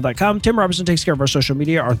godawfulmovies@gmail.com. Tim Robertson takes care of our social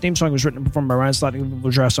media. Our theme song was written and performed by Ryan Slotnick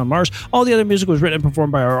of Drafts on Mars. All the other music was written and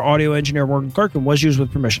performed by our audio engineer, Morgan Clark, and was used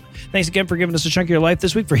with permission. Thanks again for giving us a chunk of your life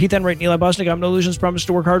this week. For Heath Enright and Eli Bosnick, I'm No Illusions. Promise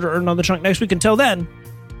to work hard to earn another chunk next week. Until then,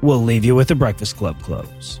 we'll leave you with the Breakfast Club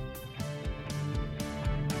close.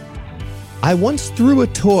 I once threw a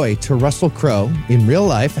toy to Russell Crowe in real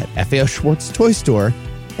life at FAO Schwartz Toy Store,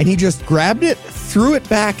 and he just grabbed it, threw it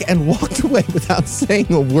back, and walked away without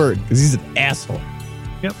saying a word because he's an asshole.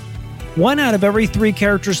 Yep. 1 out of every 3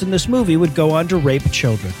 characters in this movie would go on to rape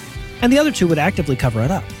children, and the other 2 would actively cover it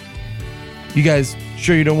up. You guys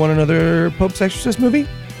sure you don't want another Pope's Exorcist movie?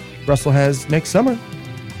 Russell has next summer.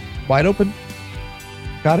 Wide open.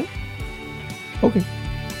 Got it? Okay.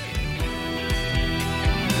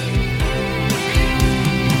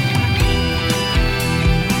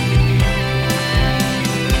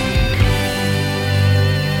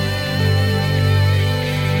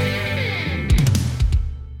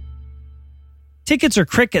 Tickets or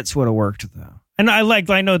crickets would have worked, though. And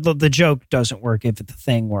I know the joke doesn't work if the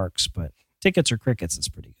thing works, but tickets or crickets is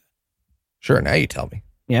pretty good. Sure, now you tell me.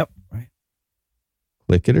 Yep, right.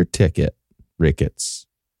 Click it or ticket, Ricketts.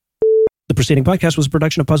 The preceding podcast was a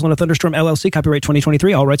production of Puzzle and a Thunderstorm, LLC, copyright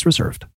 2023, all rights reserved.